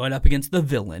going up against the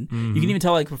villain. Mm-hmm. You can even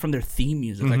tell like from their theme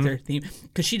music, like their theme,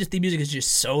 Kushida's theme music is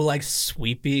just so like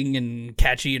sweeping and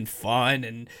catchy and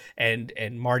fun,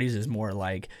 and Marty's is more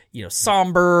like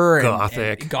somber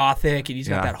and gothic, and he's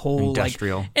got that whole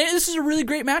industrial. And this is a really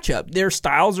great matchup. Their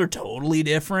styles are totally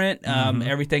different.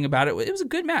 Everything about it. It was a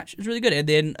good match. It was really good. And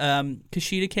then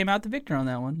Kushida came out the victor on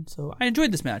that one. So I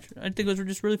enjoyed this match. I think it was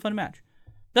just really fun match.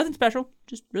 Nothing special,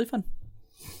 just really fun.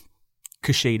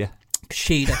 Kushida.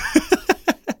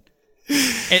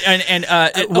 and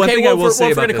one thing I will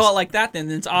say if we're about gonna call it like that,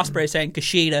 then it's Ospreay saying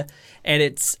Kushida, and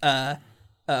it's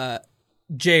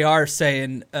JR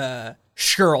saying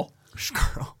Scurll.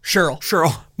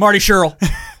 Marty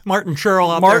Scurll. Martin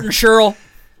Scurll out Martin there. Scurll.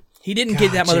 He didn't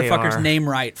get that JR. motherfucker's name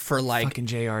right for like Fucking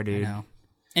JR, dude.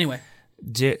 Anyway,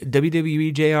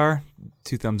 WWE JR,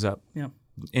 2 thumbs up. yeah.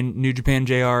 In New Japan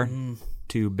JR,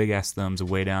 2 big ass thumbs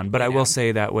way down. But I will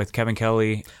say that with Kevin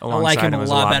Kelly alongside like him him a was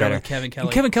lot a lot better with Kevin Kelly.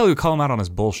 And Kevin Kelly would call him out on his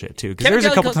bullshit too, because there's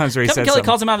a couple times where he Kevin said Kelly something.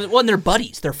 calls him out. Well, and they're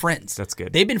buddies. They're friends. That's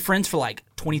good. They've been friends for like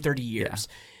 20, 30 years.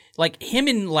 Like him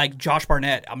and like Josh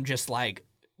Barnett, I'm just like,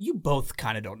 you both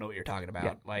kind of don't know what you're talking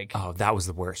about. Like, Oh, that was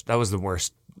the worst.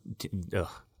 Ugh.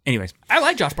 Anyways, I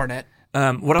like Josh Barnett.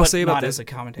 what I'll say about not this, as a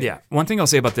commentator. yeah, one thing I'll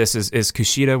say about this is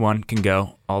Kushida can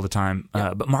go all the time,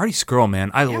 but Marty Scurll,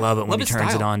 man, I love it when he his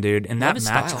turns it style. on, dude. And Love that his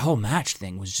match, style. the whole match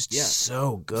thing was just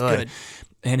so good.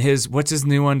 And what's his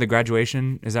new one? The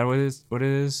graduation, is that what it is? What it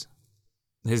is?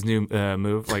 His new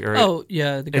move, like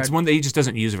it's one that he just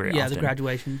doesn't use very often. Yeah, the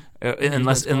graduation.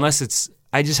 Unless it's,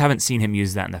 I just haven't seen him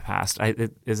use that in the past.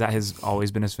 Is that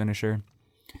always been his finisher?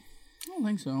 I don't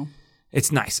think so. It's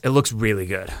nice. It looks really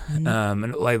good.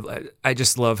 And I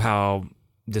just love how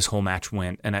this whole match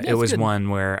went. And it was good. one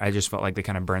where I just felt like they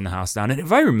kind of burned the house down. And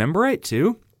if I remember right,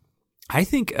 too, I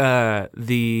think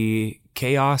the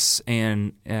Chaos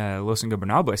and Los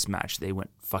Ingobernables match, they went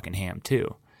fucking ham,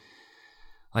 too.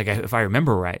 Like, if I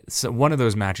remember right. So one of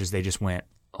those matches, they just went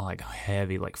like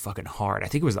heavy, like fucking hard. I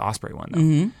think it was the Ospreay one,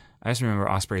 though. I just remember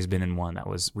Ospreay's been in one that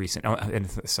was recent. Oh, and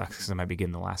it sucks because I might be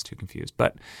getting the last 2 confused.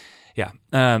 But yeah.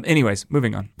 Anyways,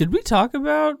 moving on. Did we talk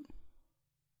about?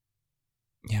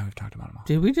 Yeah, we've talked about them all.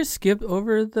 Did we just skip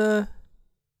over the?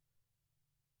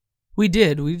 We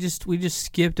did. We just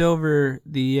skipped over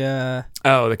the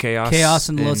the Chaos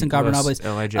and Los Ingobernables.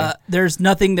 LIJ. There's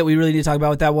nothing that we really need to talk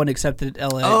about with that one except that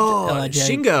LIJ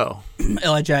Shingo.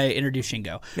 LIJ introduced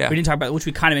Shingo. Yeah. We didn't talk about it, which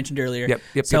we kind of mentioned earlier.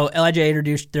 Yep. So LIJ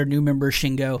introduced their new member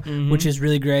Shingo, which is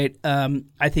really great.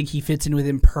 I think he fits in with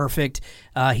him perfect.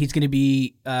 He's going to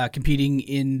be competing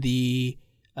in the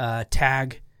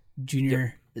tag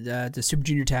junior, the Super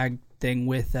Junior tag thing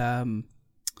with.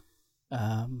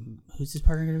 Who's his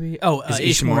partner going to be? Oh,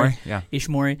 Ishimori. Yeah.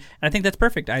 Ishimori. And I think that's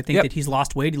perfect. I think that he's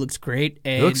lost weight. He looks great.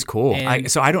 And, He looks cool.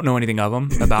 So I don't know anything of him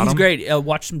about he's him. great.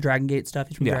 Watch some Dragon Gate stuff.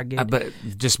 He's from Dragon Gate. But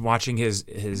just watching his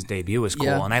debut was cool,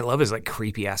 and I love his like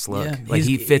creepy ass look. Yeah, like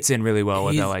he fits in really well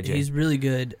with LIJ. He's really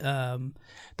good. The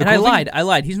And I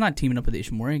lied. He's not teaming up with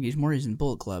Ishimori. Ishimori's in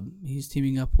Bullet Club. He's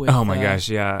teaming up with... Oh, my gosh,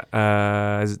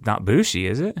 yeah. Is it not Bushi,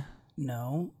 is it?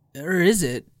 No. Or is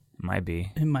it? Might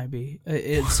be. It might be.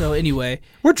 So anyway...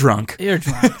 We're drunk. You're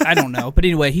drunk. I don't know. But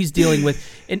anyway, he's dealing with...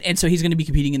 And so he's going to be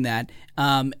competing in that.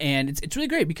 And it's really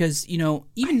great because,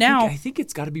 even now... I think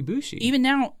it's got to be Bushi. Even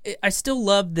now, I still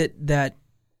love that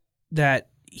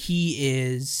he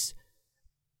is...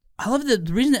 I love the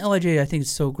reason that LIJ I think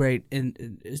is so great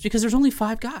is because there's only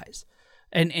 5 guys.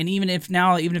 And even if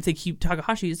they keep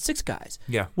Takahashi, it's 6 guys.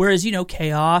 Yeah. Whereas,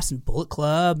 Chaos and Bullet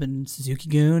Club and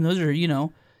Suzuki-gun, those are,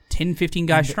 10, 15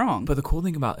 guys strong. But the cool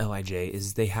thing about LIJ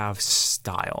is they have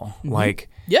style. Mm-hmm.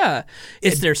 Yeah.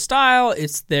 It's their style.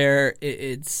 It's their...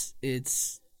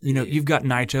 You've got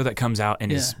Naito that comes out in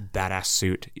his badass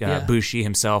suit. Bushi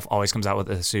himself always comes out with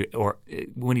a suit, or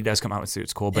when he does come out with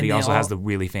suits, cool. But he also has the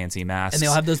really fancy masks. And they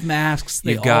all have those masks.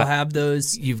 They all have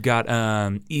those. You've got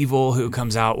Evil, who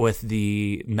comes out with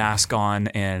the mask on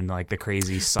and like the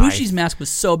crazy scythe. Bushi's mask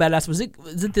was so badass. Was it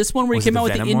this one where he came out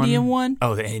with the Indian one?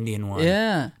 Oh, the Indian one.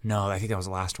 Yeah. No, I think that was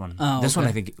the last one. Oh, this one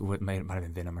I think might have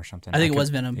been Venom or something. I think it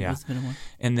was Venom. Yeah. It was the Venom one.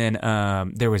 And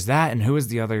then there was that, and who's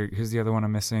the other one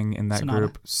I'm missing in that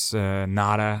group?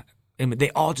 Sonata. I mean, they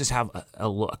all just have a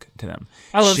look to them.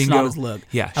 I love Sonata's look.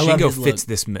 Yeah, Shingo fits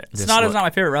this Sonata's not my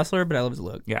favorite wrestler, but I love his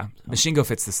look. Yeah, but Shingo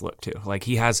fits this look too. Like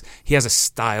he has a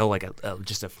style, like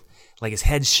like his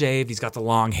head's shaved. He's got the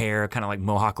long hair, kind of like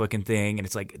mohawk looking thing, and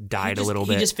it's like dyed a little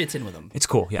bit. He just fits in with them. It's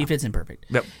cool. Yeah, he fits in perfect.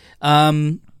 Yep.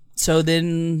 So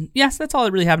then, yes, that's all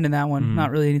that really happened in that one. Not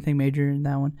really anything major in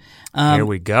that one. Here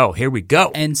we go.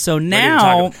 And so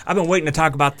now... I've been waiting to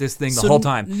talk about this thing the whole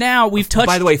time. Now we've touched...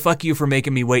 By the way, fuck you for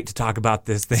making me wait to talk about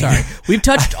this thing. Sorry. We've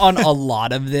touched on a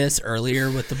lot of this earlier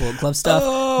with the Bullet Club stuff.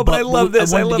 Oh, but I love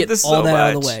this. I love this so much. All that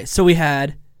out of the way. So we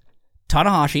had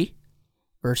Tanahashi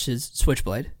versus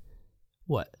Switchblade.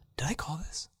 What? Did I call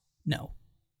this? No.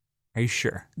 Are you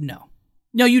sure?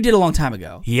 No, you did a long time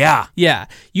ago. Yeah. Yeah.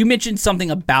 You mentioned something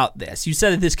about this. You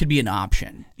said that this could be an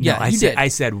option. Yeah, you did. I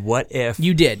said, what if...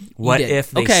 You did. What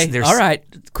if they... Okay, all right.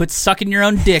 Quit sucking your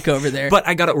own dick over there. But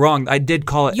I got it wrong. I did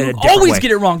call it in a different way. You always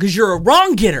get it wrong because you're a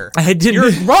wrong getter. I didn't. You're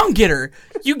a wrong getter.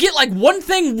 You get like one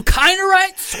thing kind of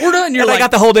right, sort of, and you're like... I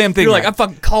got the whole damn thing You're right. like, I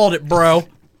fucking called it, bro.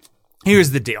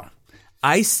 Here's the deal.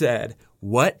 I said,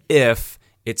 what if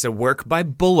it's a work by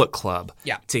Bullet Club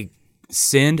to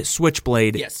send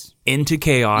Switchblade into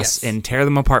Chaos and tear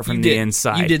them apart from the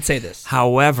inside. You did say this.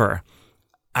 However,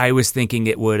 I was thinking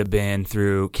it would have been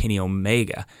through Kenny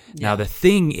Omega. Yeah. Now, the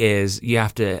thing is, you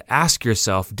have to ask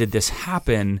yourself, did this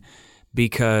happen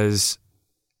because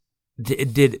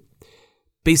it did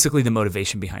basically the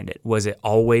motivation behind it? Was he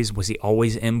always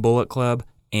in Bullet Club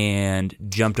and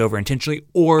jumped over intentionally?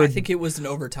 Or I think it was an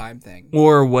overtime thing.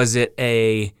 Or was it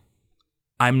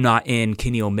I'm not in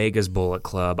Kenny Omega's Bullet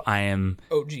Club. I am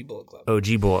OG Bullet Club.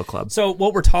 OG Bullet Club. So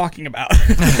what we're talking about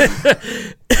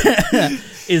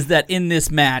is that in this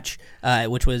match,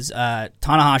 which was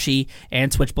Tanahashi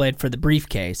and Switchblade for the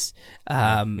briefcase,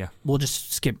 we'll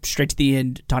just skip straight to the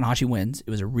end. Tanahashi wins. It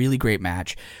was a really great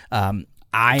match.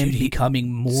 I am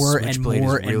becoming more and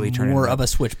more and more of a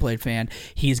Switchblade fan.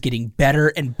 He is getting better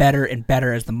and better and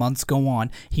better as the months go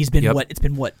on. He's been it's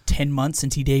been 10 months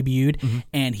since he debuted,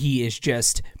 and he is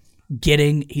just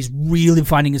he's really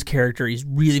finding his character. He's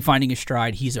really finding his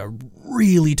stride. He's a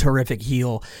really terrific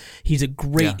heel. He's a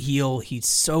great heel. He's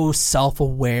so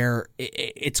self-aware.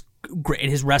 It's great.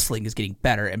 And his wrestling is getting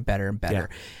better and better and better.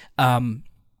 Yeah.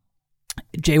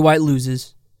 Jay White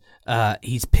loses.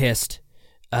 He's pissed.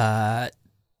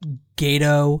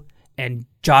 Gato and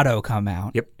Jado come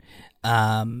out. Yep.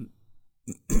 Gato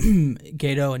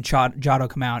and Jado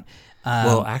come out.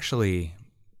 Well, actually,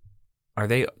 are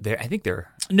they? I think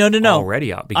they're no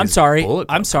already out. I'm sorry.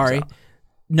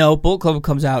 No, Bullet Club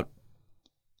comes out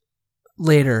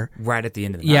later, right at the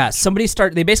end of the match. Yeah,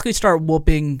 they basically start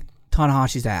whooping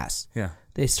Tanahashi's ass. Yeah,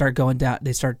 they start going down.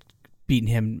 They start beating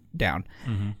him down,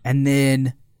 and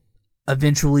then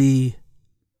eventually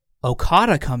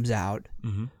Okada comes out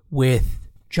with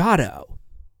Jado,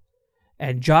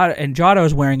 and Jado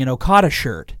is wearing an Okada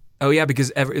shirt. Oh yeah,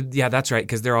 because that's right,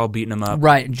 because they're all beating him up.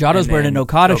 Right, and Jado's wearing an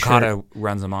Okada shirt. Okada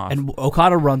runs him off, and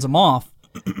Okada runs him off,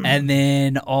 and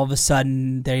then all of a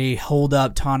sudden they hold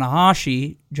up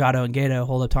Tanahashi. Jado and Gato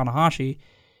hold up Tanahashi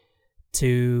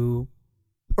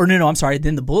I'm sorry.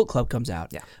 Then the Bullet Club comes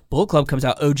out. Yeah, Bullet Club comes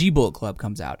out. OG Bullet Club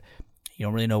comes out. You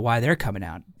don't really know why they're coming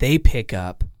out. They pick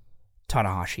up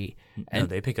Tanahashi. No,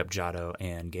 they pick up Jado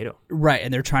and Gato. Right,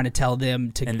 and they're trying to tell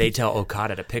them to... And they tell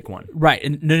Okada to pick one. Right,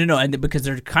 and no, and because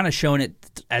they're kind of showing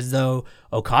it as though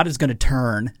Okada's going to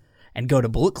turn, and go to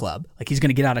Bullet Club. Like he's going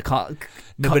to get out of Chaos.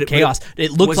 But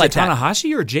it looked was like it that.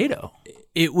 Tanahashi or Jado?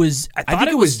 It was. I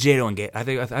think it was Jado and Gato.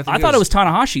 I thought it was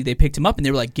Tanahashi. They picked him up and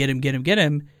they were like, get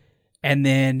him. And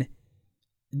then,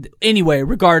 anyway,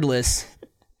 regardless,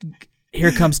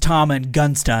 here comes Tama and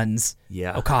gun stuns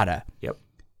Okada. Yep.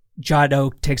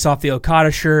 Jado takes off the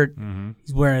Okada shirt. Mm-hmm.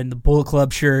 He's wearing the Bullet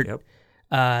Club shirt. Yep.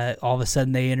 All of a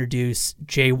sudden, they introduce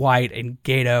Jay White and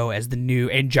Gato as the new,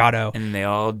 and Jado. And they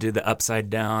all do the upside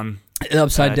down. Down,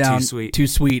 Too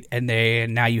sweet, and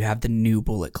now you have the new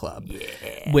Bullet Club,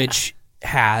 which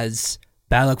has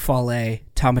Bad Luck Fale,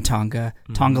 Tama Tonga,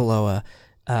 Tonga Loa,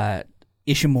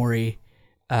 Ishimori,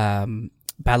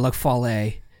 Bad Luck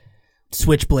Fale,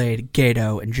 Switchblade,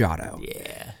 Gato, and Jado.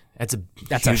 Yeah, that's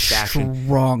a huge faction.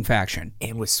 Strong faction.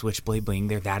 And with Switchblade being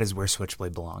there, that is where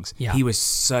Switchblade belongs. Yeah. He was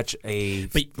such he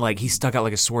stuck out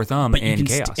like a sore thumb in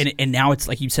Chaos. And now it's,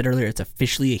 like you said earlier, it's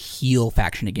officially a heel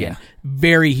faction again. Yeah.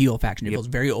 Very heel faction. It feels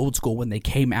very old school. When they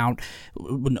came out,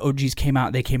 when OGs came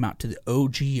out, they came out to the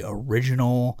OG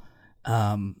original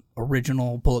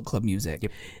Bullet Club music.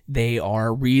 Yep. They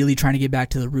are really trying to get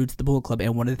back to the roots of the Bullet Club.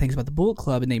 And one of the things about the Bullet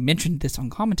Club, and they mentioned this on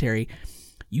commentary,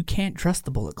 you can't trust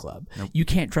the Bullet Club. Nope. You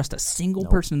can't trust a single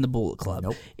person in the Bullet Club.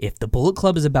 Nope. If the Bullet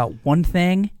Club is about one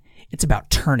thing, it's about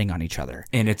turning on each other.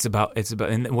 And it's about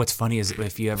and what's funny is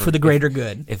if you ever for the greater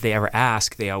good. If they ever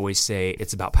ask, they always say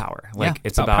it's about power. Like yeah,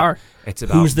 it's about power. It's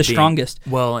about who's the strongest.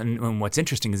 Well, and what's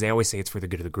interesting is they always say it's for the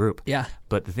good of the group. Yeah.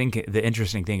 But the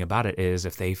interesting thing about it is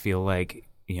if they feel like,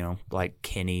 like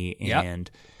Kenny and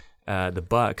the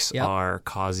Bucks are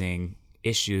causing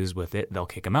issues with it, they'll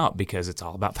kick them out because it's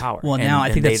all about power. Well, now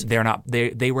I think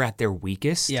they were at their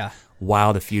weakest. Yeah.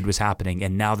 While the feud was happening,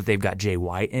 and now that they've got Jay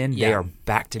White in, they are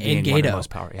back to being one of the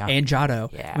most powerful. Yeah. And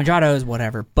Jado. Yeah. I mean, Jado is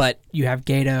whatever, but you have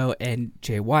Gato and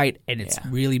Jay White, and it's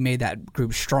really made that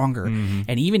group stronger. Mm-hmm.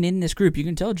 And even in this group, you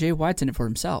can tell Jay White's in it for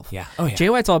himself. Yeah. Oh, yeah. Jay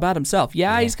White's all about himself.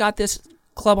 Yeah, he's got this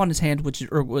club on his hand,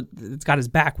 it's got his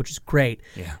back, which is great.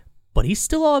 Yeah. But he's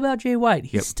still all about Jay White.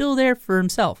 He's still there for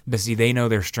himself. But see, they know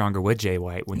they're stronger with Jay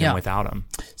White than without him.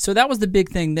 So that was the big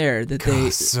thing there. That good,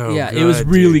 it was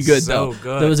really good so though.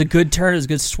 Good. There was a good turn, it was a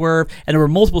good swerve, and there were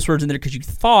multiple swerves in there because you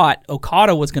thought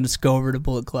Okada was going to go over to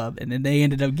Bullet Club, and then they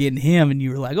ended up getting him, and you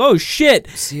were like, oh shit.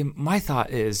 See, my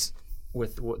thought is,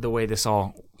 with the way this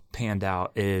all panned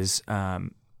out, is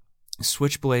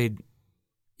Switchblade,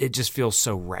 it just feels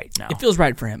so right now. It feels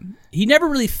right for him. He never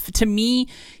really, to me,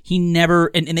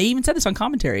 and they even said this on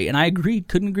commentary, and I agreed,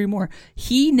 couldn't agree more.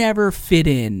 He never fit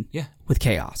in with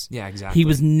Chaos. Yeah, exactly. He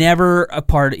was never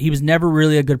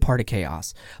really a good part of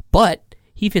Chaos. But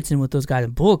he fits in with those guys in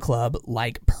Bullet Club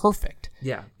like perfect.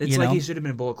 Yeah. It's like he should have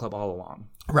been in Bullet Club all along.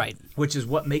 Right. Which is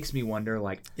what makes me wonder,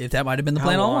 like, if that might have been the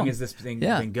plan all along. How long has this thing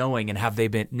been going, and have they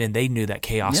been? And they knew that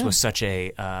Chaos was such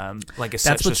a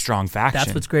such a strong faction.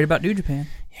 That's what's great about New Japan.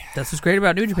 Yeah. That's what's great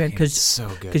about New Japan because so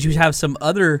good. Because you have some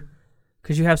other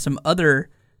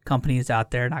companies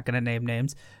out there, not going to name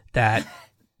names, that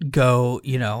go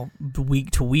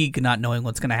week to week not knowing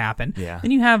what's going to happen. Yeah.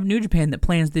 Then you have New Japan that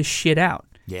plans this shit out.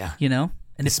 Yeah.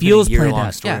 And it feels planned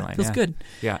out. Yeah, it feels good.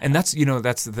 Yeah, and that's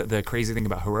that's the crazy thing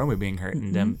about Hiromu being hurt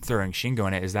and them throwing Shingo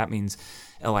in it is that means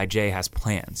LIJ has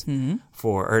plans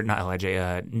for not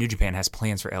LIJ. New Japan has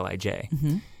plans for LIJ.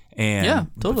 Mm-hmm. And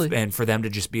totally. And for them to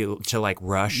just be to like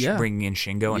rush bringing in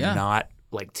Shingo and not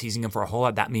like teasing him for a whole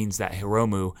lot, that means that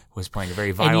Hiromu was playing a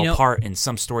very vital part in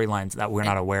some storylines that we're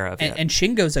not aware of yet. And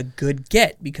Shingo's a good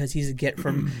get because he's a get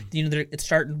from it's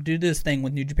starting to do this thing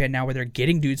with New Japan now where they're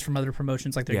getting dudes from other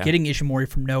promotions, like they're getting Ishimori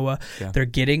from Noah, they're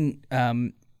getting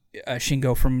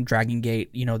Shingo from Dragon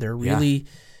Gate. They're really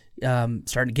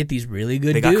starting to get these really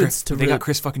good dudes. They got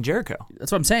Chris fucking Jericho.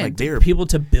 That's what I'm saying. Like they're people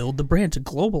to build the brand, to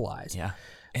globalize. Yeah.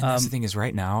 And that's the thing is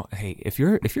right now, hey, if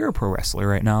you're a pro wrestler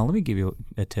right now, let me give you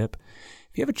a tip.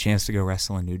 If you have a chance to go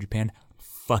wrestle in New Japan,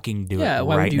 fucking do it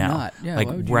why right would you now. Not? Yeah, like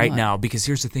why would you right not? Now, because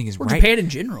here's the thing is Japan in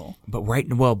general. But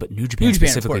New Japan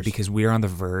specifically, because we are on the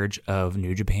verge of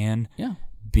New Japan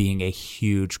being a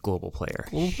huge global player.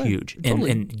 Huge.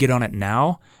 Totally. And get on it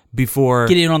now before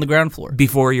get in on the ground floor.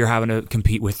 Before you're having to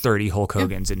compete with 30 Hulk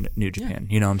Hogans in New Japan.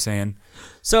 You know what I'm saying?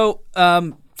 So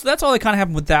that's all that kind of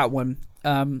happened with that one.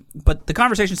 But the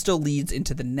conversation still leads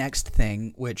into the next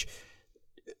thing, which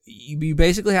you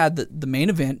basically had the main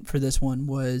event for this one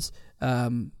was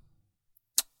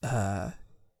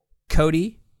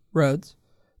Cody Rhodes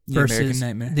versus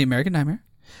the American Nightmare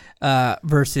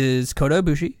versus Kota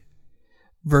Ibushi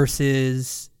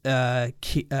versus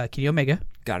Kenny Omega.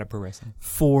 Got it, pro wrestling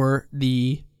for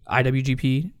the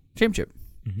IWGP Championship.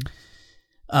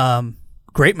 Mm-hmm.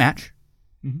 Great match.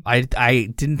 Mm-hmm. I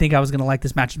didn't think I was going to like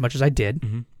this match as much as I did.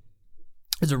 Mm-hmm.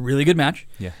 was a really good match.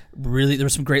 Yeah. Really, there were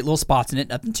some great little spots in it.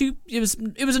 Nothing too. It was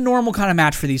a normal kind of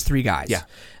match for these three guys. Yeah.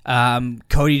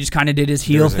 Cody just kind of did his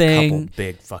There heel was a thing. couple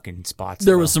big fucking spots.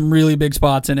 There was some really big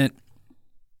spots in it.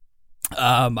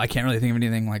 I can't really think of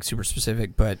anything like super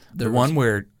specific, but the one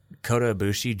where Kota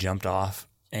Ibushi jumped off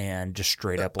and just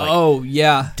straight up like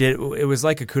it was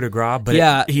like a coup de grace,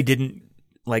 but he didn't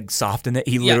like soften it.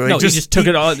 He literally he just took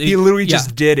it all. He literally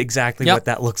just did exactly what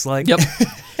that looks like. Yep.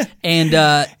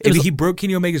 And he broke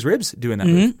Kenny Omega's ribs doing that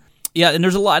move. Yeah, and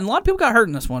there's a lot of people got hurt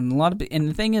in this one. And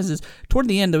the thing is toward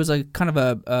the end there was a kind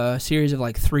of a series of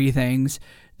like 3 things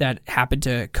that happened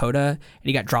to Kota, and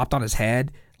he got dropped on his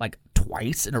head like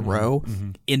twice in a row,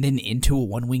 and then into a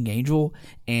one-winged angel,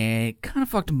 and it kind of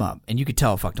fucked him up, and you could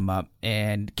tell it fucked him up.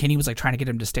 And Kenny was like trying to get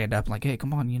him to stand up, like, hey,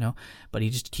 come on, but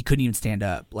he couldn't even stand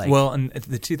up. Like, well, and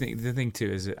the thing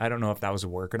too is I don't know if that was a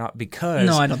work or not, because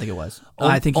no, I don't think it was.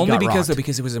 I think he only got rocked.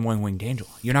 because it was a one-winged angel.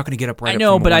 You're not going to get up right. I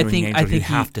know, up from but a I one-winged think angel. You he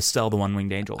have to sell the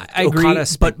one-winged angel. I agree, Okada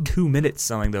spent but 2 minutes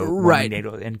selling the one-winged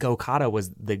angel, and Okada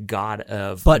was the god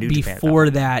of But New before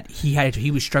Japan. that, he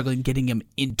was struggling getting him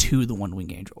into the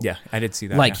one-winged angel. Yeah, I did see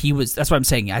that. Like he was. That's what I'm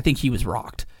saying. I think he was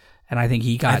rocked, and I think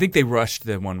he got. I think they rushed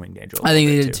the one-winged angel. I think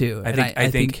they did too.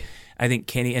 I think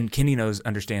Kenny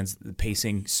understands the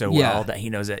pacing so well that he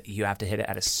knows that you have to hit it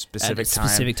at a specific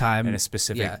time and a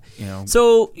specific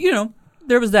So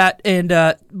there was that, and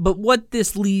but what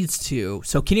this leads to,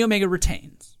 so Kenny Omega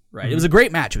retains. Right, It was a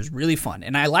great match. It was really fun,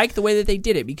 and I like the way that they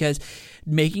did it because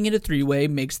making it a 3-way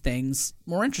makes things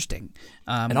more interesting.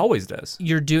 It always does.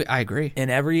 I agree. In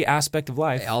every aspect of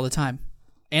life, all the time.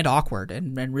 And awkward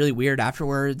and really weird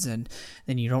afterwards, and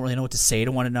then you don't really know what to say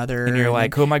to one another. And you're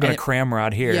like, who am I going to cram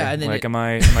rod here? Yeah, and then like, am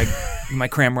I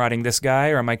cram rodding this guy,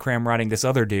 or am I cram rodding this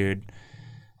other dude?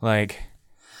 Like,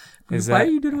 why are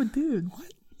you doing with dude?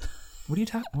 What are you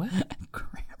talking? What?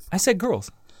 I said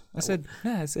girls. I said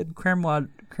cram rod.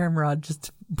 Just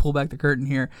to pull back the curtain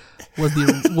here, was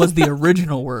the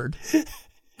original word.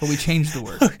 But we changed the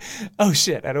word. Oh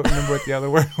shit! I don't remember what the other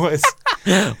word was.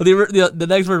 Well, the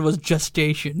next word was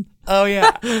gestation. Oh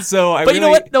yeah. So you know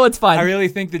what? No, it's fine. I really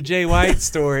think the Jay White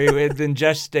story had been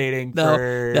gestating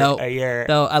for a year.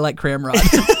 No, I like cram rod.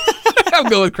 I'm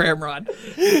going with cram rod.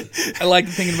 I like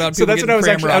thinking about. So that's what I was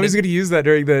actually. I was going to use that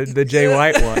during the Jay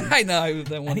White one. I know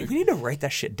that one. We need to write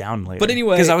that shit down later. But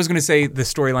anyway, because I was going to say the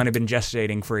storyline had been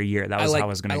gestating for a year. That was how I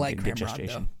was going to get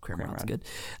gestation. Cram rod's good.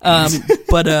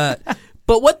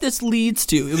 But what this leads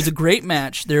to, it was a great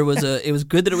match. It was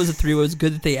good that it was a 3-way. It was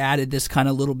good that they added this kind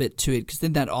of little bit to it, because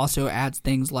then that also adds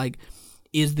things like,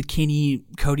 is the Kenny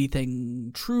Cody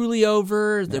thing truly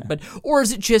over? Or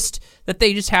is it just that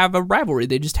they just have a rivalry?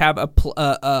 They just have a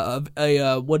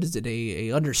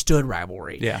understood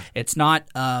rivalry. Yeah, it's not.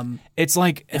 It's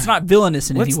not villainous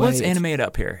in any way. Let's animate it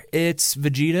up here. It's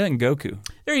Vegeta and Goku.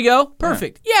 There you go.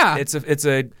 Perfect. Yeah.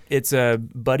 It's a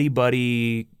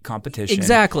buddy competition.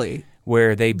 Exactly.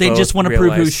 Where they just want to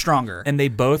prove who's stronger. And they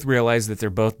both realize that they're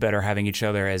both better having each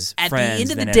other as At friends. At the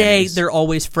end of than the day, enemies. they're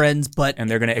always friends, and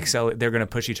they're going to excel. They're going to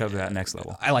push each other to that next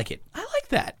level. I like it. I like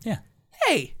that. Yeah.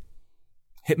 Hey.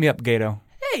 Hit me up, Gato.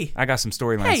 Hey. I got some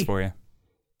storylines for you.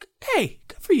 Hey,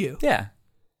 good for you. Yeah.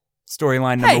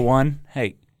 Storyline number 1.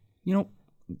 Hey,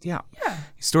 yeah.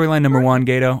 Storyline number 1,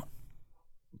 Gato.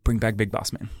 Bring back Big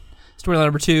Boss Man. Storyline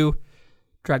number 2,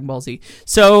 Dragon Ball Z.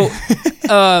 So,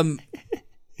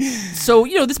 So,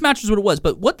 this match is what it was.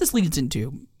 But what this leads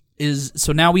into is,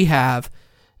 so now we have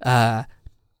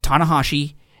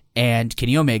Tanahashi and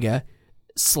Kenny Omega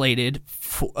slated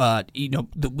for,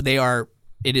 they are,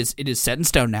 it is set in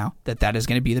stone now that is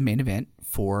going to be the main event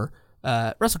for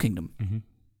Wrestle Kingdom. Mm-hmm.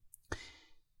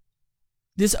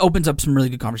 This opens up some really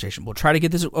good conversation. We'll try to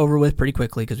get this over with pretty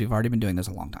quickly because we've already been doing this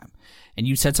a long time. And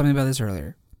you said something about this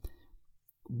earlier.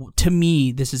 To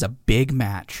me, this is a big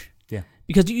match. Yeah.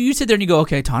 Because you sit there and you go,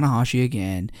 okay, Tanahashi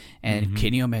again and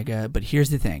Kenny Omega. But here's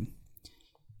the thing.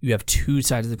 You have two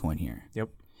sides of the coin here. Yep.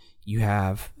 You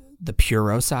have the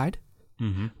Puro side,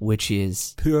 which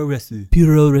is Puro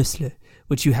Wrestler.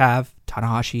 Which you have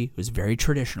Tanahashi, who's very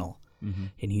traditional.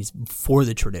 And he's for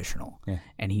the traditional. Yeah.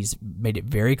 And he's made it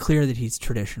very clear that he's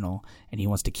traditional and he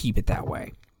wants to keep it that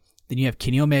way. Then you have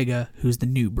Kenny Omega, who's the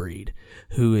new breed,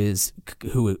 who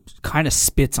kind of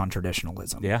spits on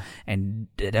traditionalism. Yeah. And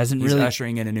it doesn't He's really...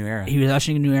 ushering in a new era. He was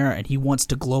ushering in a new era, and he wants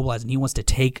to globalize, and he wants to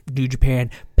take New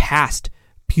Japan past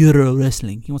Puro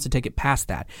Wrestling. He wants to take it past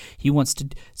that. He wants to...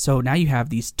 So now you have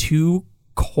these two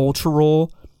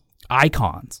cultural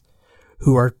icons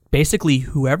who are basically,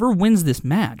 whoever wins this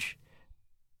match,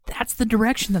 that's the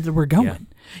direction that we're going.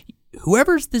 Yeah.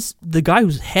 Whoever's the guy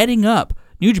who's heading up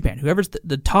New Japan, whoever's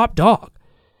the top dog,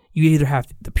 you either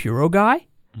have the Puro guy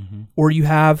or you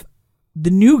have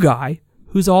the new guy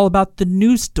who's all about the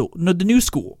new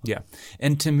school. Yeah,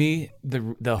 and to me,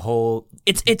 the whole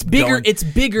it's bigger. going- It's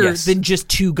bigger Yes. than just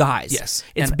two guys. Yes.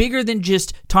 it's And- bigger than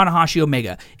just Tanahashi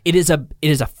Omega. It is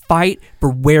a fight for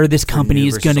where this company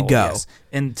is going to Universal, go. yes.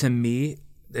 And to me,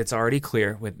 it's already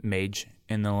clear with Mage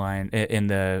in the line with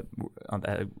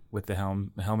the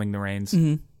helming the reins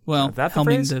Well, Is that the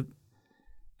helming phrase?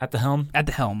 at the helm at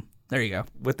the helm. There you go.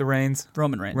 with the reins.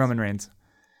 Roman Reigns. Roman Reigns.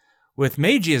 With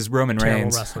Meiji is Roman Terrible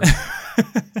Reigns. wrestler.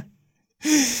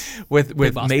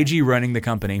 With boss Meiji running the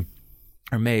company,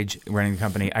 or Mage running the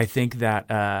company, I think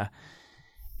that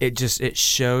it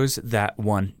shows that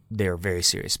one, they're very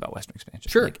serious about Western expansion.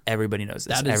 Sure. Like everybody knows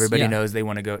this. That is- Everybody yeah. knows they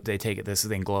want to go. They take this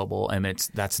thing global, and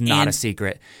that's not And a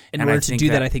secret. In And order I to think do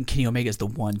that, I think Kenny Omega is the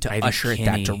one to I think usher it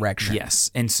Kenny- that direction.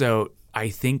 Yes, and so I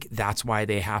think that's why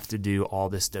they have to do all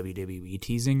this WWE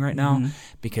teasing right now, Mm-hmm.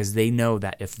 because they know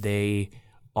that if they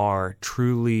are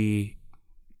truly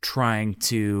trying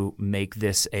to make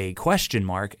this a question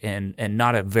mark and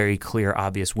not a very clear,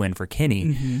 obvious win for Kenny,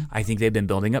 Mm-hmm. I think they've been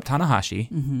building up Tanahashi.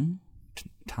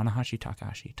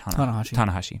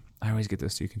 Tanahashi. I always get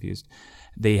those two confused.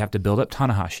 They have to build up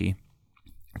Tanahashi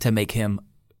to make him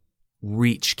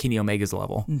reach Kenny Omega's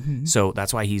level. Mm-hmm. So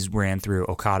that's why he's ran through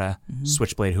Okada,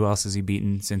 Switchblade. Who else has he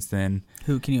beaten since then?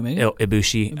 Who, Kenny Omega?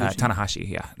 Ibushi. Tanahashi,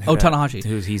 yeah. Oh, Tanahashi.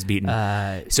 Who he's beaten.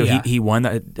 So yeah. he won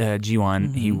the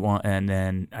G1. He won, and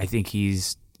then I think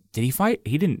did he fight?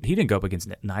 He didn't go up against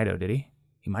Naito, did he?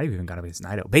 He might have even gone up against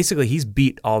Naito. Basically, he's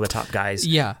beat all the top guys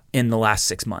Yeah. in the last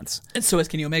 6 months. And so is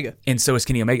Kenny Omega. And so is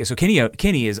Kenny Omega. So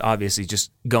Kenny is obviously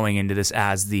just going into this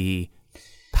as the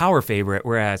power favorite,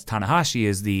 whereas Tanahashi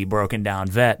is the broken down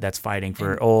vet that's fighting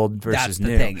for old versus That's the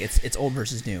new. thing. It's old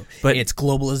versus new. But- it's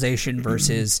globalization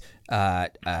versus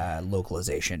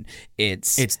localization.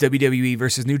 It's WWE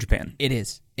versus New Japan. It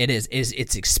is.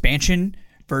 It's expansion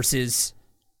versus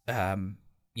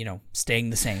staying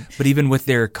the same. But even with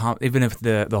even if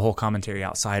the whole commentary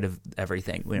outside of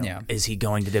everything, Yeah. is he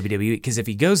going to WWE? Because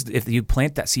if you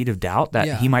plant that seed of doubt that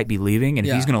Yeah. he might be leaving, and if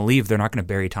Yeah. he's going to leave, they're not going to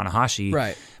bury Tanahashi,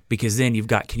 Right. Because then you've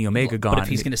got Kenny Omega gone. But if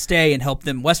he's going to stay and help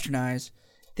them westernize,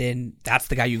 then that's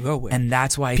the guy you go with. and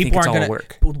that's why I think it's aren't all gonna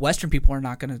work. Western people are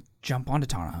not going to jump onto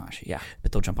Tanahashi. Yeah.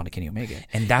 But they'll jump onto Kenny Omega.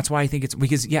 And that's why I think it's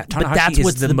because that's Tanahashi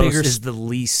what's is the the most bigger is the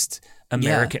least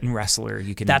American wrestler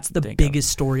you can. That's the think biggest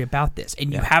story about this.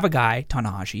 And you have a guy,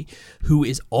 Tanahashi, who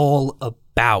is all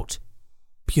about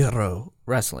puro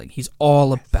wrestling. He's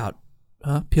all about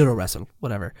puro wrestle,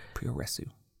 whatever. Pure Resu.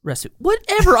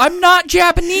 Whatever. I'm not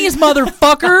Japanese,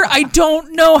 motherfucker. I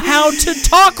don't know how to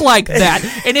talk like that.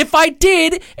 And if I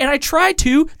did, and I tried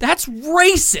to, that's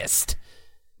racist.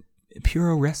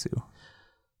 Puro Resu.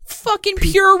 Fucking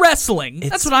pure wrestling.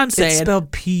 That's what I'm saying. It's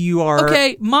spelled P-U-R.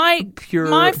 Okay, my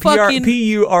Pure. fucking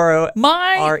P-U-R-O.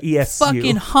 my R-E-S-U.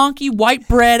 fucking honky white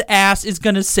bread ass is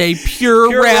gonna say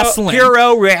pure wrestling.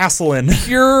 Puro wrestling.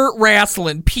 Pure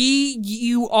wrestling.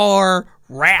 P-U-R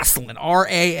wrestling.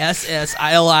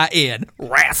 R-A-S-S-I-L-I-N.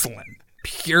 Wrestling.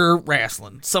 Pure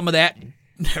wrestling. Some of that,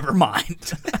 never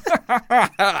mind.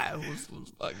 It was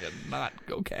fucking not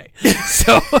okay.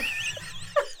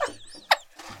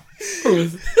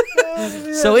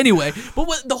 So anyway,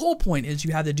 but the whole point is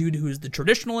you have the dude who is the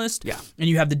traditionalist, and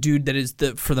you have the dude that is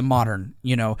for the modern,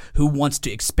 who wants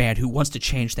to expand, who wants to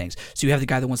change things. So you have the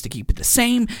guy that wants to keep it the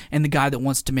same, and the guy that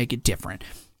wants to make it different.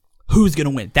 Who's gonna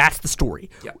win? That's the story.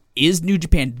 Yeah. Is New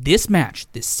Japan this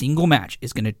single match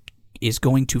is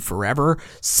going to forever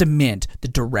cement the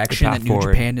direction path that New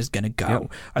forward. Japan is gonna go?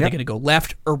 Yep. Are they gonna go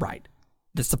left or right?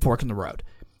 That's the fork in the road.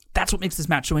 That's what makes this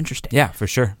match so interesting. Yeah, for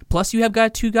sure. Plus, you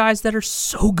have two guys that are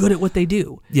so good at what they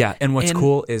do. Yeah, and what's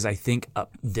cool is I think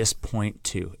up this point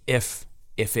too, if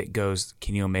it goes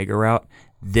Kenny Omega route,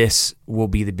 this will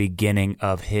be the beginning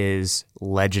of his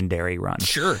legendary run.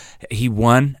 Sure. He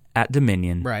won at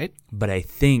Dominion. Right. But I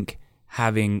think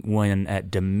having won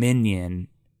at Dominion,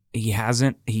 he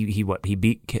hasn't he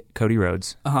beat Cody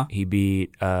Rhodes. Uh-huh. He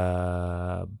beat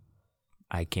I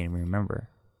can't even remember.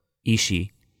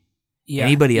 Ishii. Yeah.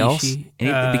 Anybody else?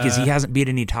 Ishii. Because he hasn't beat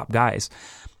any top guys.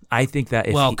 I think that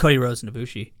if Cody Rhodes and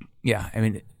Ibushi. yeah, I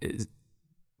mean,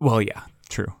 yeah,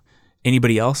 true.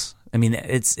 Anybody else? I mean,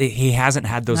 he hasn't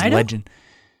had those Naito? legend.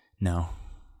 No,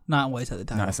 Not always had the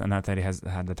title. Not that he has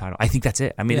had the title. I think that's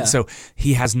it. I mean, Yeah. so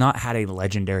he has not had a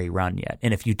legendary run yet.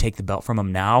 And if you take the belt from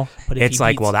him now, But if it's he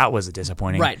like, beats- well, that was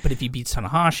disappointing. Right, but if he beats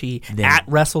Tanahashi Then- at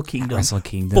Wrestle Kingdom, Wrestle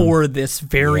Kingdom. for this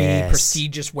very Yes.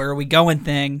 prestigious "Where Are We Going"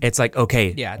 thing, It's like,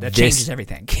 okay, yeah, that this changes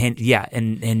everything.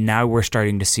 and now we're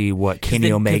starting to see what Kenny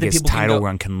then Omega's people can title go-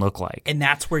 run can look like. And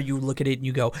that's where you look at it and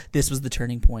you go, this was the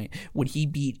turning point when he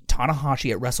beat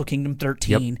Tanahashi at Wrestle Kingdom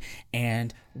 13,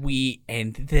 and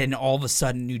then all of a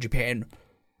sudden New Japan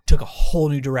took a whole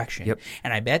new direction. Yep.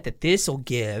 And I bet that this will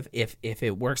give, if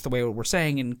it works the way we're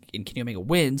saying and Kenny Omega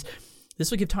wins, this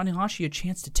will give Tanahashi a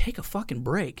chance to take a fucking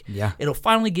break. Yeah. It'll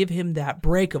finally give him that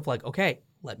break of like, okay,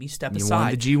 let me step You aside.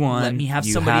 won the G1. Let me have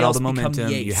you somebody had all else the become momentum.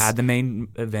 the ace. You had the main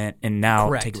event, and now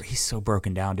Correct. he's so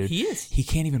broken down, dude. He is. He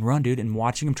can't even run, dude. And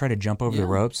watching him try to jump over the Yeah.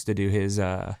 ropes to do his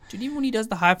Dude, even when he does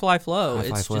the high fly flow, High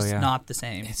fly it's flow, just yeah. not the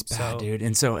same. it's So bad, dude.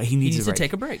 And so he He needs, needs to break.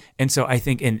 take a break. And so I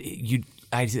think,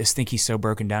 I just think he's so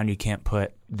broken down. You can't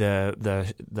put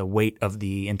the weight of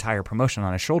the entire promotion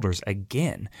on his shoulders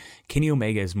again. Kenny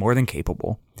Omega is more than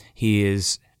capable. He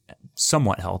is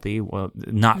somewhat healthy. Well,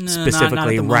 not No, specifically not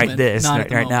at the right moment. this Not right, at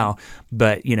the right now,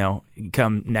 but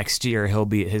come next year,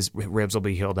 his ribs will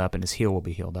be healed up and his heel will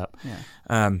be healed up.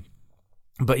 Yeah.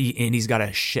 But he's got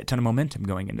a shit ton of momentum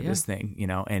going into this thing,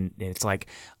 and it's like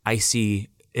I see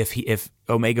if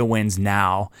Omega wins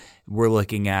now, we're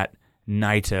looking at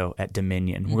Naito at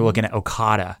Dominion. We're looking at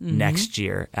Okada next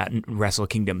year at Wrestle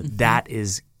Kingdom. That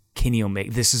is Kenny Omega.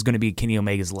 This is going to be Kenny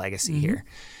Omega's legacy here.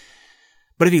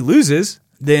 But if he loses,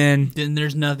 then Then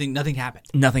there's nothing happens.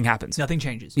 nothing happens. Nothing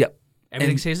changes. Yep.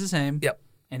 Everything And- stays the same. Yep.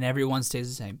 And everyone stays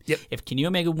the same. Yep. If Kenny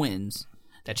Omega wins,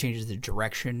 that changes the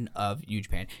direction of New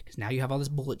Japan. Because now you have all this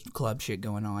Bullet Club shit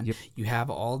going on. Yep. You have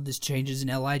all these changes in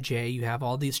LIJ. You have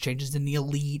all these changes in the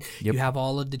Elite. Yep. You have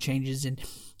all of the changes in...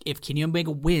 If Kenny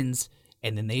Omega wins,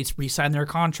 and then they re-sign their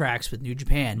contracts with New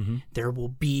Japan, there will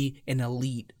be an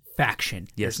Elite faction.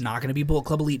 Yes. There's not going to be Bullet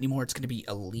Club Elite anymore. It's going to be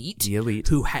Elite. The Elite.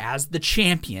 Who has the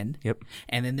champion. Yep.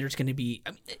 And then there's going to be...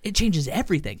 it changes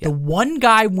everything. The one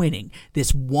guy winning,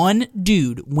 this one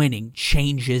dude winning,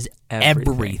 changes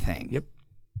everything. Yep.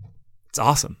 It's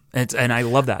awesome. And I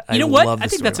love that. You know what? Love I the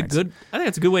think that's a storylines. good. I think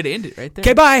that's a good way to end it right there.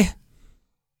 Okay, bye.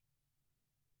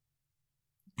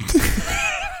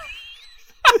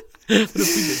 What if we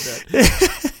did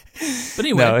that? But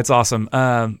anyway, No, it's awesome.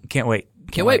 Can't wait.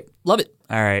 can't wait. Love it.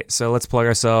 All right, so let's plug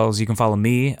ourselves. You can follow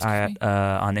me at,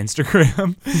 on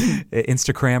Instagram,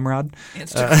 Instagram Rod.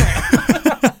 Instagram.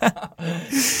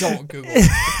 Don't Google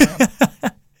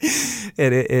Instagram.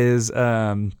 It is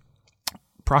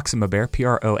Proxima Bear,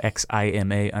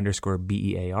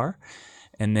 PROXIMA_BEAR.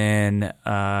 And then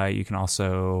you can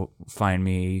also find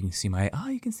me. You can see my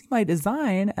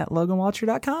design at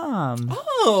LoganWalcher.com.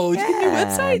 Oh, did you get a new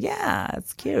website? Yeah,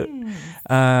 it's cute.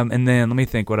 And then let me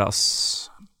think what else.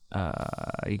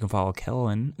 You can follow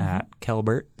Kellen at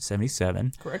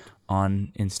Kelbert77 Correct.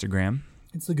 on Instagram.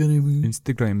 It's the good move.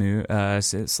 Instagram.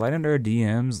 Slide under our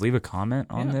DMs. Leave a comment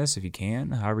on this if you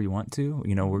can, however you want to.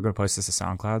 We're going to post this to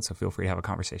SoundCloud, so feel free to have a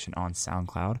conversation on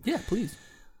SoundCloud. Yeah, please.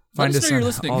 Find Let us know on you're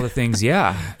listening. all the things.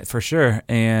 Yeah, for sure.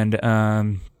 And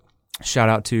shout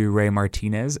out to Ray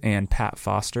Martinez and Pat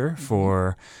Foster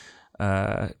for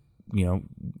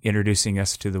introducing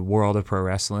us to the world of pro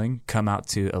wrestling. Come out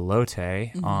to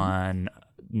Elote on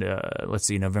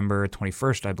November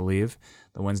 21st, I believe,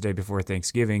 the Wednesday before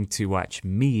Thanksgiving, to watch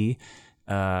me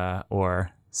or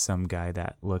some guy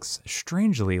that looks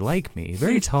strangely like me,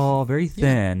 very tall, very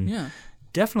thin. Yeah.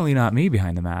 Definitely not me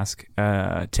behind the mask.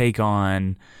 Take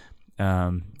on,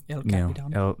 El Capitan.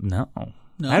 no, No?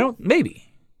 I don't.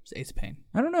 Maybe It's Ace of Pain.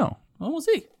 I don't know. Well, we'll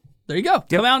see. There you go.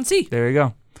 Come out and see. There you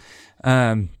go.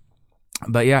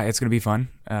 But yeah, it's gonna be fun.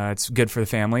 It's good for the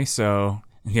family. So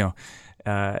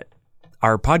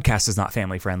our podcast is not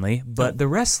family friendly, but the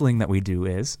wrestling that we do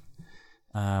is.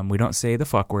 We don't say the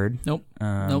fuck word. Nope.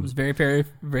 Nope. It's very, very,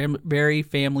 very, very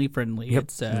family friendly. Yep.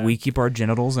 It's, we keep our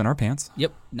genitals in our pants.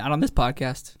 Yep. Not on this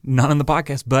podcast. Not on the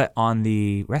podcast, but on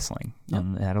the wrestling.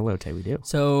 At Elote, we do.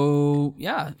 So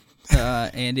yeah,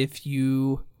 and if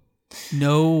you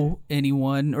know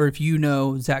anyone, or if you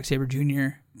know Zack Sabre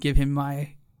Jr., give him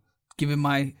my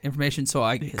information so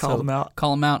I Call him out.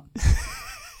 Call him out.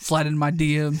 Slide in my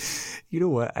DM. You know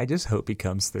what? I just hope he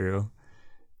comes through,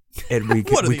 and we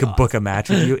What are could the odds? book a match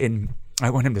with you. And I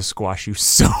want him to squash you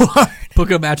so hard.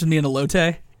 Book a match with me in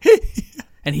Elote,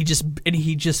 and he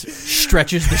just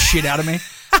stretches the shit out of me.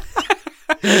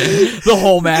 The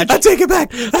whole match. I take it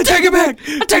back. I take it back.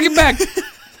 I take it back.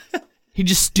 He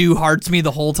just Stu Harts me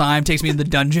the whole time, takes me in the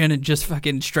dungeon, and just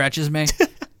fucking stretches me.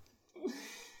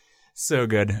 So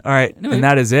good. All right. Anyway. And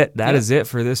that is it. That is it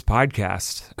for this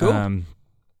podcast. Cool.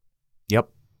 Yep.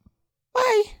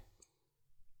 Bye.